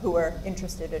Mexico who are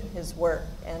interested in his work,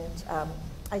 and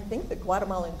I think the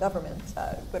Guatemalan government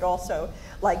would also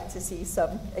like to see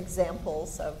some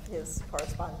examples of his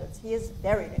correspondence. He is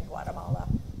buried in Guatemala.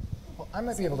 Well, I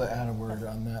might be able to add a word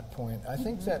on that point. I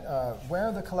think that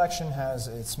where the collection has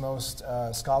its most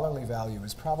scholarly value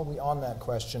is probably on that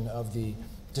question of the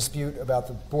dispute about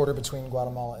the border between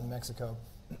Guatemala and Mexico.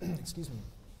 Excuse me.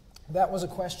 That was a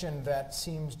question that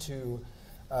seemed to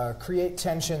create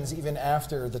tensions even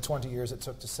after the 20 years it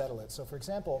took to settle it. So, for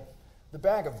example, the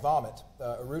bag of vomit,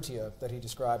 Urrutia, that he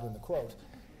described in the quote,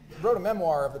 wrote a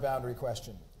memoir of the boundary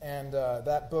question, and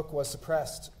that book was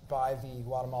suppressed by the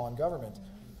Guatemalan government.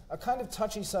 A kind of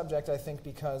touchy subject, I think,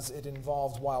 because it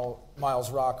involved, while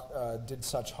Miles Rock did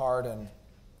such hard and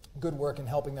good work in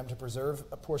helping them to preserve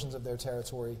portions of their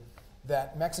territory,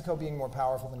 that Mexico, being more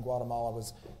powerful than Guatemala,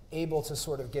 was able to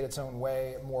sort of get its own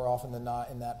way more often than not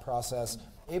in that process,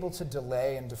 able to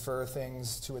delay and defer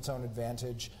things to its own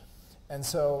advantage. And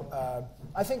so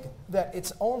I think that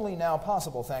it's only now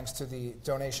possible, thanks to the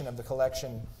donation of the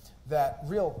collection, that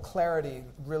real clarity,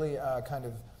 really kind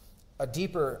of a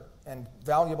deeper and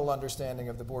valuable understanding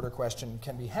of the border question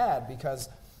can be had, because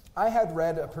I had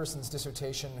read a person's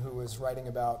dissertation who was writing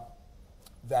about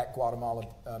that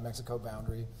Guatemala-Mexico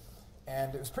boundary,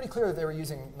 and it was pretty clear that they were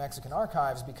using Mexican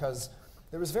archives because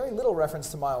there was very little reference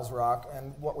to Miles Rock,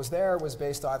 and what was there was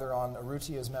based either on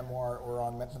Urrutia's memoir or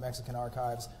on the Mexican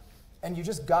archives. And you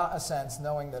just got a sense,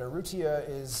 knowing that Urrutia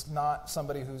is not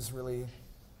somebody who's really,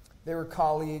 they were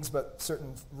colleagues, but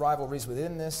certain rivalries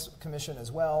within this commission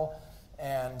as well,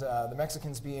 and the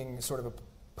Mexicans being sort of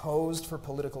opposed for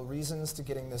political reasons to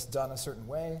getting this done a certain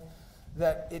way,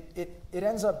 that it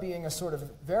ends up being a sort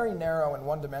of very narrow and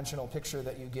one-dimensional picture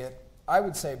that you get, I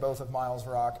would say, both of Miles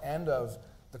Rock and of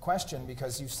the question,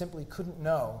 because you simply couldn't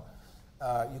know,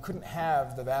 you couldn't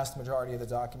have the vast majority of the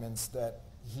documents that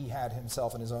he had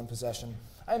himself in his own possession.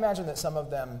 I imagine that some of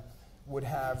them would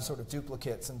have sort of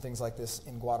duplicates and things like this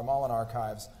in Guatemalan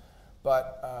archives,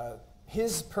 but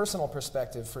his personal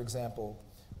perspective, for example,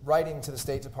 writing to the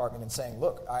State Department and saying,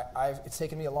 look, it's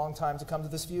taken me a long time to come to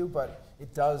this view, but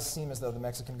it does seem as though the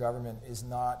Mexican government is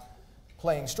not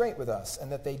playing straight with us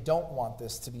and that they don't want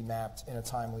this to be mapped in a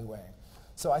timely way.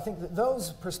 So I think that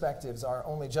those perspectives are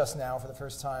only just now, for the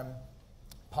first time,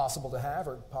 possible to have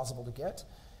or possible to get.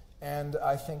 And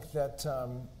I think that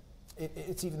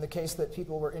it's even the case that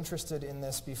people were interested in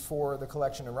this before the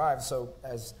collection arrived. So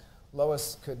as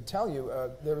Lois could tell you,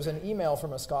 there was an email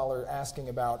from a scholar asking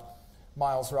about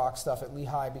Miles Rock stuff at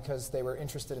Lehigh because they were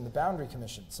interested in the Boundary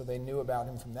Commission. So they knew about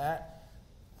him from that.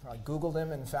 I Googled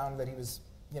him and found that he was,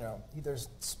 there's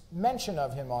mention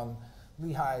of him on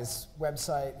Lehigh's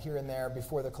website here and there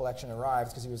before the collection arrived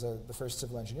because he was the first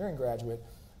civil engineering graduate.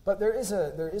 But there is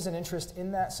an interest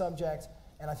in that subject.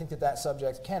 And I think that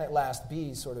subject can at last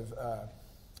be sort of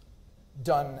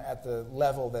done at the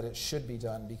level that it should be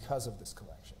done because of this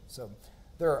collection. So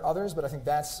there are others, but I think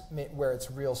that's where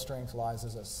its real strength lies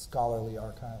as a scholarly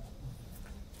archive.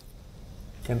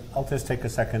 I'll just take a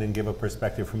second and give a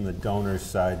perspective from the donor's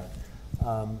side.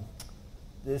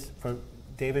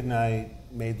 David and I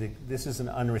this is an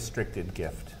unrestricted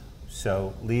gift.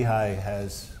 So Lehigh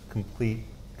has complete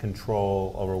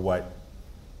control over what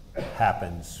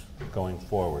happens going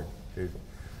forward.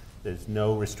 There's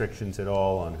no restrictions at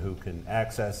all on who can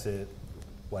access it,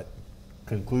 what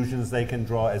conclusions they can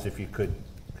draw, as if you could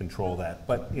control that.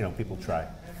 But people try.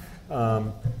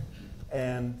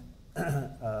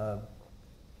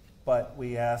 But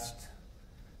we asked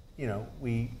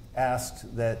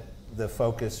that the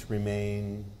focus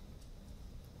remain,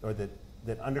 or that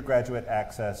undergraduate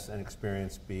access and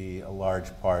experience be a large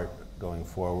part going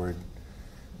forward,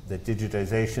 that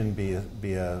digitization be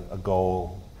a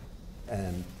goal,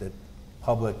 and that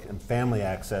public and family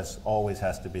access always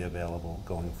has to be available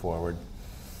going forward.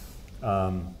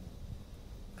 And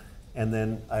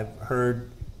then I've heard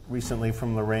recently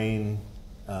from Lorraine,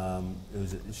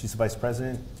 she's the vice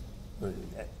president,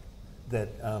 that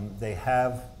they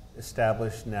have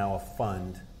established now a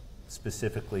fund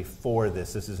specifically for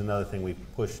this. This is another thing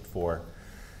we've pushed for,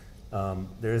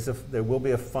 There will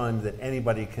be a fund that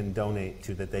anybody can donate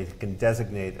to, that they can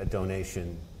designate a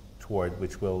donation toward,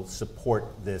 which will support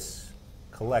this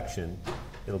collection.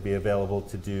 It'll be available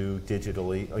to do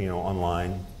digitally,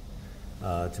 online,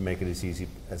 to make it as easy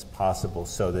as possible,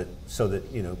 so that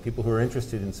people who are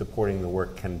interested in supporting the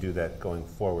work can do that going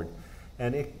forward.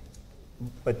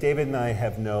 But David and I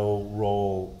have no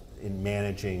role in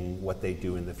managing what they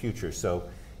do in the future. So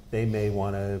they may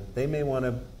want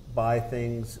to buy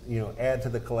things, add to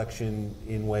the collection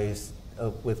in ways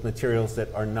with materials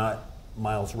that are not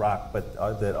Miles Rock, but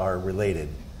that are related.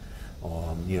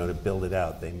 To build it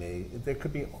out. There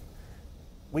could be.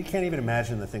 We can't even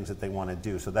imagine the things that they want to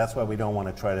do. So that's why we don't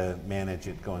want to try to manage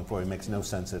it going forward. It makes no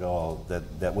sense at all.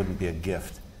 That wouldn't be a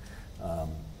gift.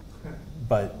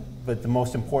 But the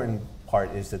most important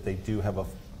part is that they do have a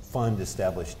fund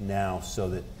established now, so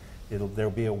that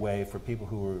there'll be a way for people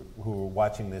who are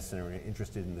watching this and are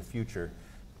interested in the future,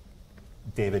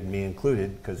 David and me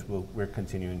included, because we're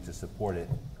continuing to support it,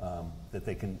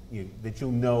 that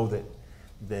you'll know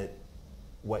that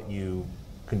what you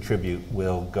contribute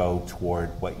will go toward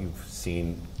what you've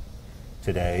seen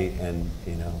today and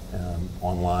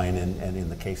online and in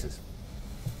the cases.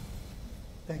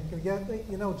 Thank you.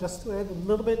 Yeah, just to add a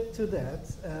little bit to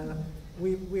that,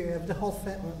 we have the whole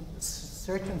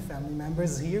certain family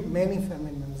members here, many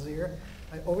family members here.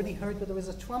 I already heard that there was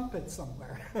a trumpet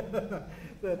somewhere.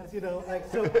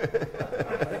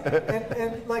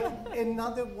 and like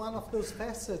another one of those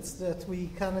facets that we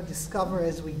kind of discover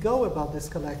as we go about this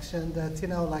collection, that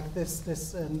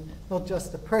this not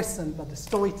just the person, but the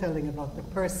storytelling about the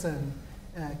person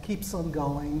keeps on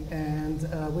going, and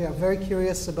we are very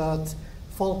curious about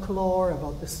folklore,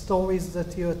 about the stories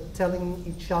that you're telling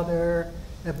each other,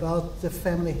 about the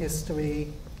family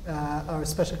history. Our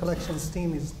special collections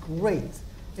team is great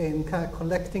in kind of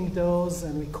collecting those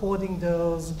and recording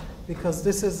those, because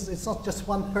it's not just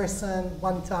one person,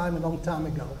 one time, a long time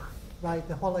ago, right?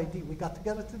 The whole idea, we got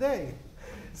together today.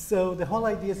 So the whole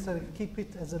idea is to keep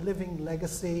it as a living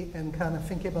legacy and kind of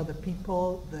think about the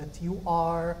people that you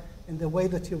are and the way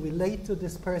that you relate to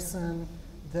this person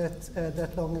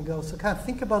that long ago. So kind of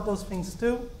think about those things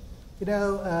too. You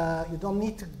don't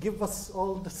need to give us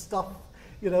all the stuff,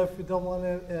 if you don't want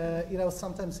to,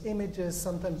 sometimes images,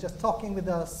 sometimes just talking with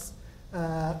us.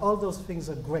 All those things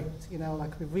are great.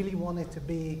 We really want it to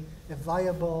be a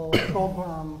viable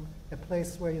program, a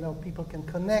place where, people can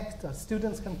connect,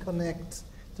 students can connect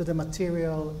to the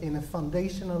material in a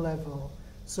foundational level.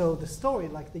 So the story,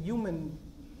 like the human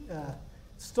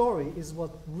story, is what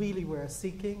really we're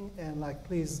seeking. And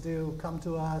please do come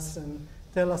to us and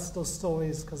tell us those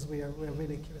stories, because we're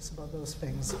really curious about those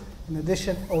things. In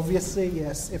addition, obviously,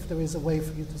 yes, if there is a way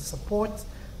for you to support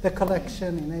the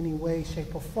collection in any way,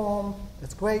 shape, or form,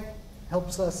 that's great,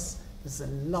 helps us. There's a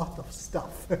lot of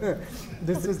stuff.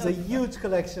 This is a huge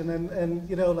collection, and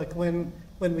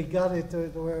when we got it, there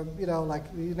were,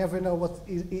 you never know what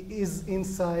is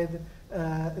inside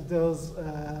those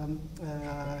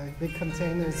big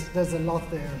containers. There's a lot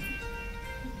there.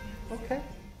 Okay.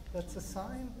 That's a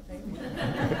sign. We had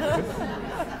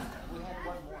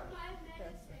one more.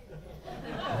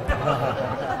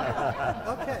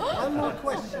 Okay, one more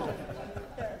question.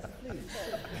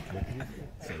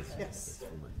 Please. Yes.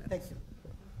 Thank you.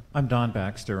 I'm Don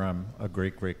Baxter. I'm a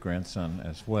great-great-grandson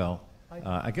as well.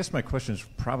 I guess my question is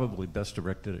probably best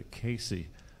directed at Casey.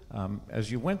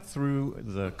 As you went through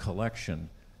the collection,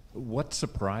 what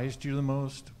surprised you the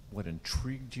most, what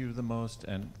intrigued you the most,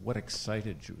 and what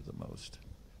excited you the most?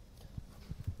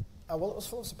 Well, it was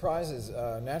full of surprises.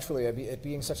 Naturally, it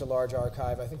being such a large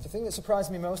archive, I think the thing that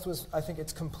surprised me most was,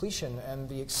 its completion and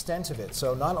the extent of it.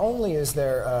 So not only is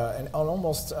there an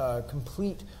almost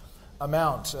complete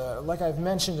amount, like I've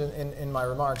mentioned in my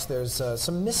remarks, there's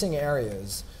some missing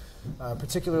areas,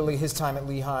 particularly his time at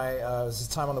Lehigh, his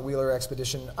time on the Wheeler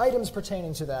expedition, items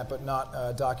pertaining to that, but not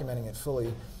documenting it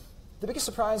fully. The biggest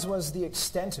surprise was the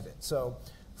extent of it. So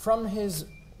from his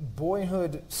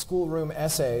boyhood schoolroom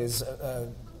essays,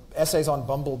 essays on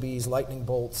bumblebees, lightning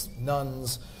bolts,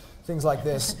 nuns, things like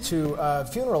this, to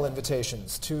funeral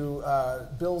invitations, to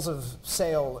bills of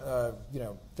sale,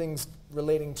 things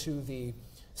relating to the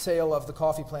sale of the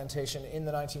coffee plantation in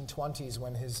the 1920s,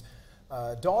 when his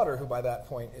daughter, who by that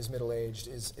point is middle-aged,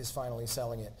 is finally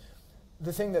selling it.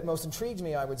 The thing that most intrigued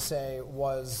me, I would say,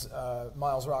 was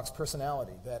Miles Rock's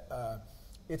personality, that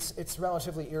it's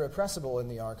relatively irrepressible in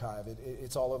the archive.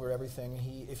 It's all over everything.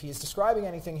 If he's describing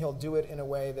anything, he'll do it in a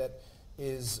way that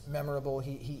is memorable.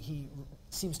 He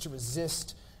seems to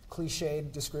resist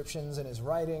cliched descriptions in his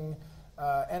writing.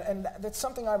 And that's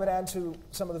something I would add to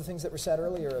some of the things that were said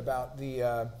earlier about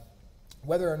the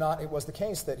whether or not it was the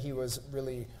case that he was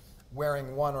really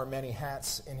wearing one or many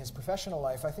hats in his professional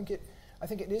life, I think it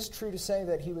is true to say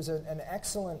that he was an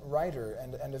excellent writer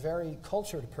and a very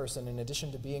cultured person, in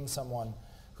addition to being someone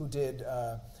who did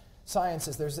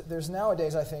sciences. There's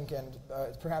nowadays, I think, and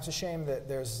it's perhaps a shame that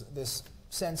there's this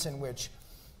sense in which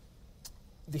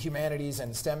the humanities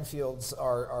and STEM fields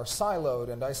are siloed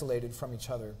and isolated from each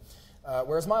other.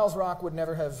 Whereas Miles Rock would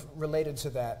never have related to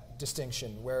that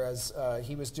distinction. Whereas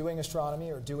he was doing astronomy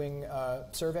or doing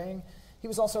surveying, he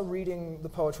was also reading the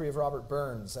poetry of Robert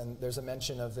Burns. And there's a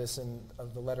mention of this in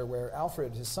the letter where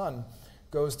Alfred, his son,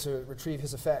 goes to retrieve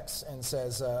his effects and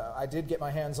says, I did get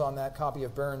my hands on that copy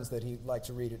of Burns that he liked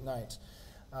to read at night.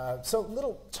 So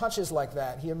little touches like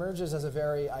that. He emerges as a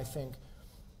very, I think,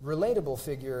 relatable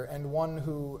figure, and one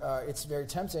who it's very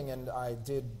tempting, and I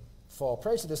did fall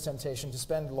prey to this temptation, to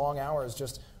spend long hours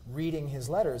just reading his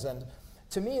letters. And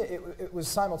to me, it was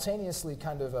simultaneously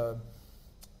kind of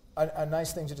a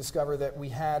nice thing to discover that we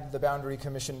had the Boundary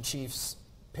Commission chief's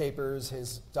papers,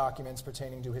 his documents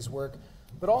pertaining to his work,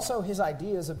 but also his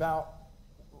ideas about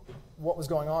what was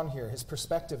going on here, his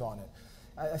perspective on it.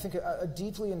 I think a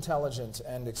deeply intelligent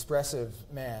and expressive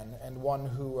man, and one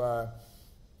who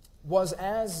was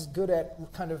as good at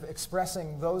kind of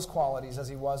expressing those qualities as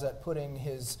he was at putting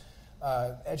his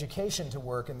education to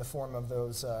work in the form of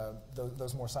those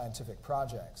more scientific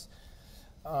projects.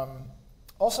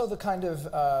 Also, the kind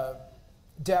of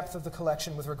depth of the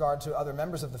collection with regard to other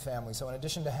members of the family. So in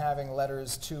addition to having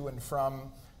letters to and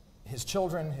from his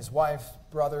children, his wife,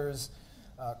 brothers,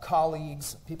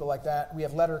 colleagues, people like that, we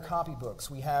have letter copybooks.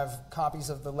 We have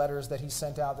copies of the letters that he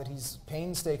sent out that he's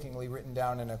painstakingly written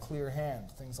down in a clear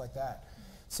hand, things like that.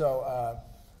 So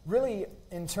really,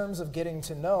 in terms of getting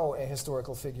to know a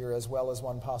historical figure as well as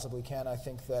one possibly can, I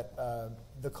think that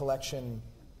the collection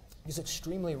is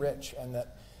extremely rich, and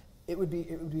that it would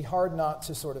be hard not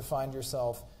to sort of find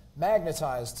yourself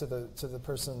magnetized to the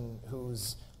person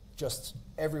who's just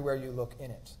everywhere you look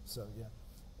in it. So yeah,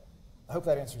 I hope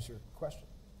that answers your question.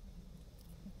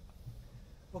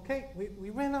 Okay, we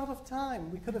ran out of time.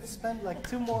 We could have spent like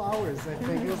 2 more hours, I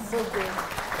think. It was so good.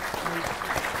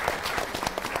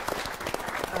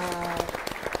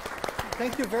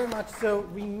 Thank you very much. So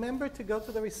remember to go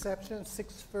to the reception at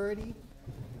 6:30,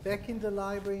 back in the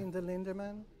library in the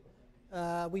Linderman.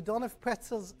 We don't have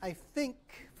pretzels, I think,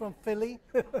 from Philly.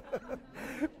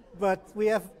 But we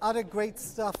have other great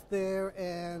stuff there,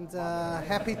 and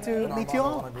happy to meet you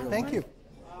all. Thank you.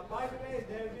 By the way,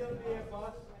 there will be a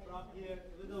bus from here,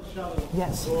 little shuttle.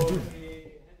 Yes. For the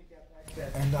handicapped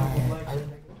access. And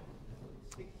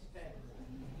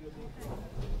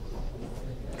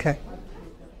Okay.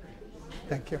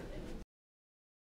 Thank you.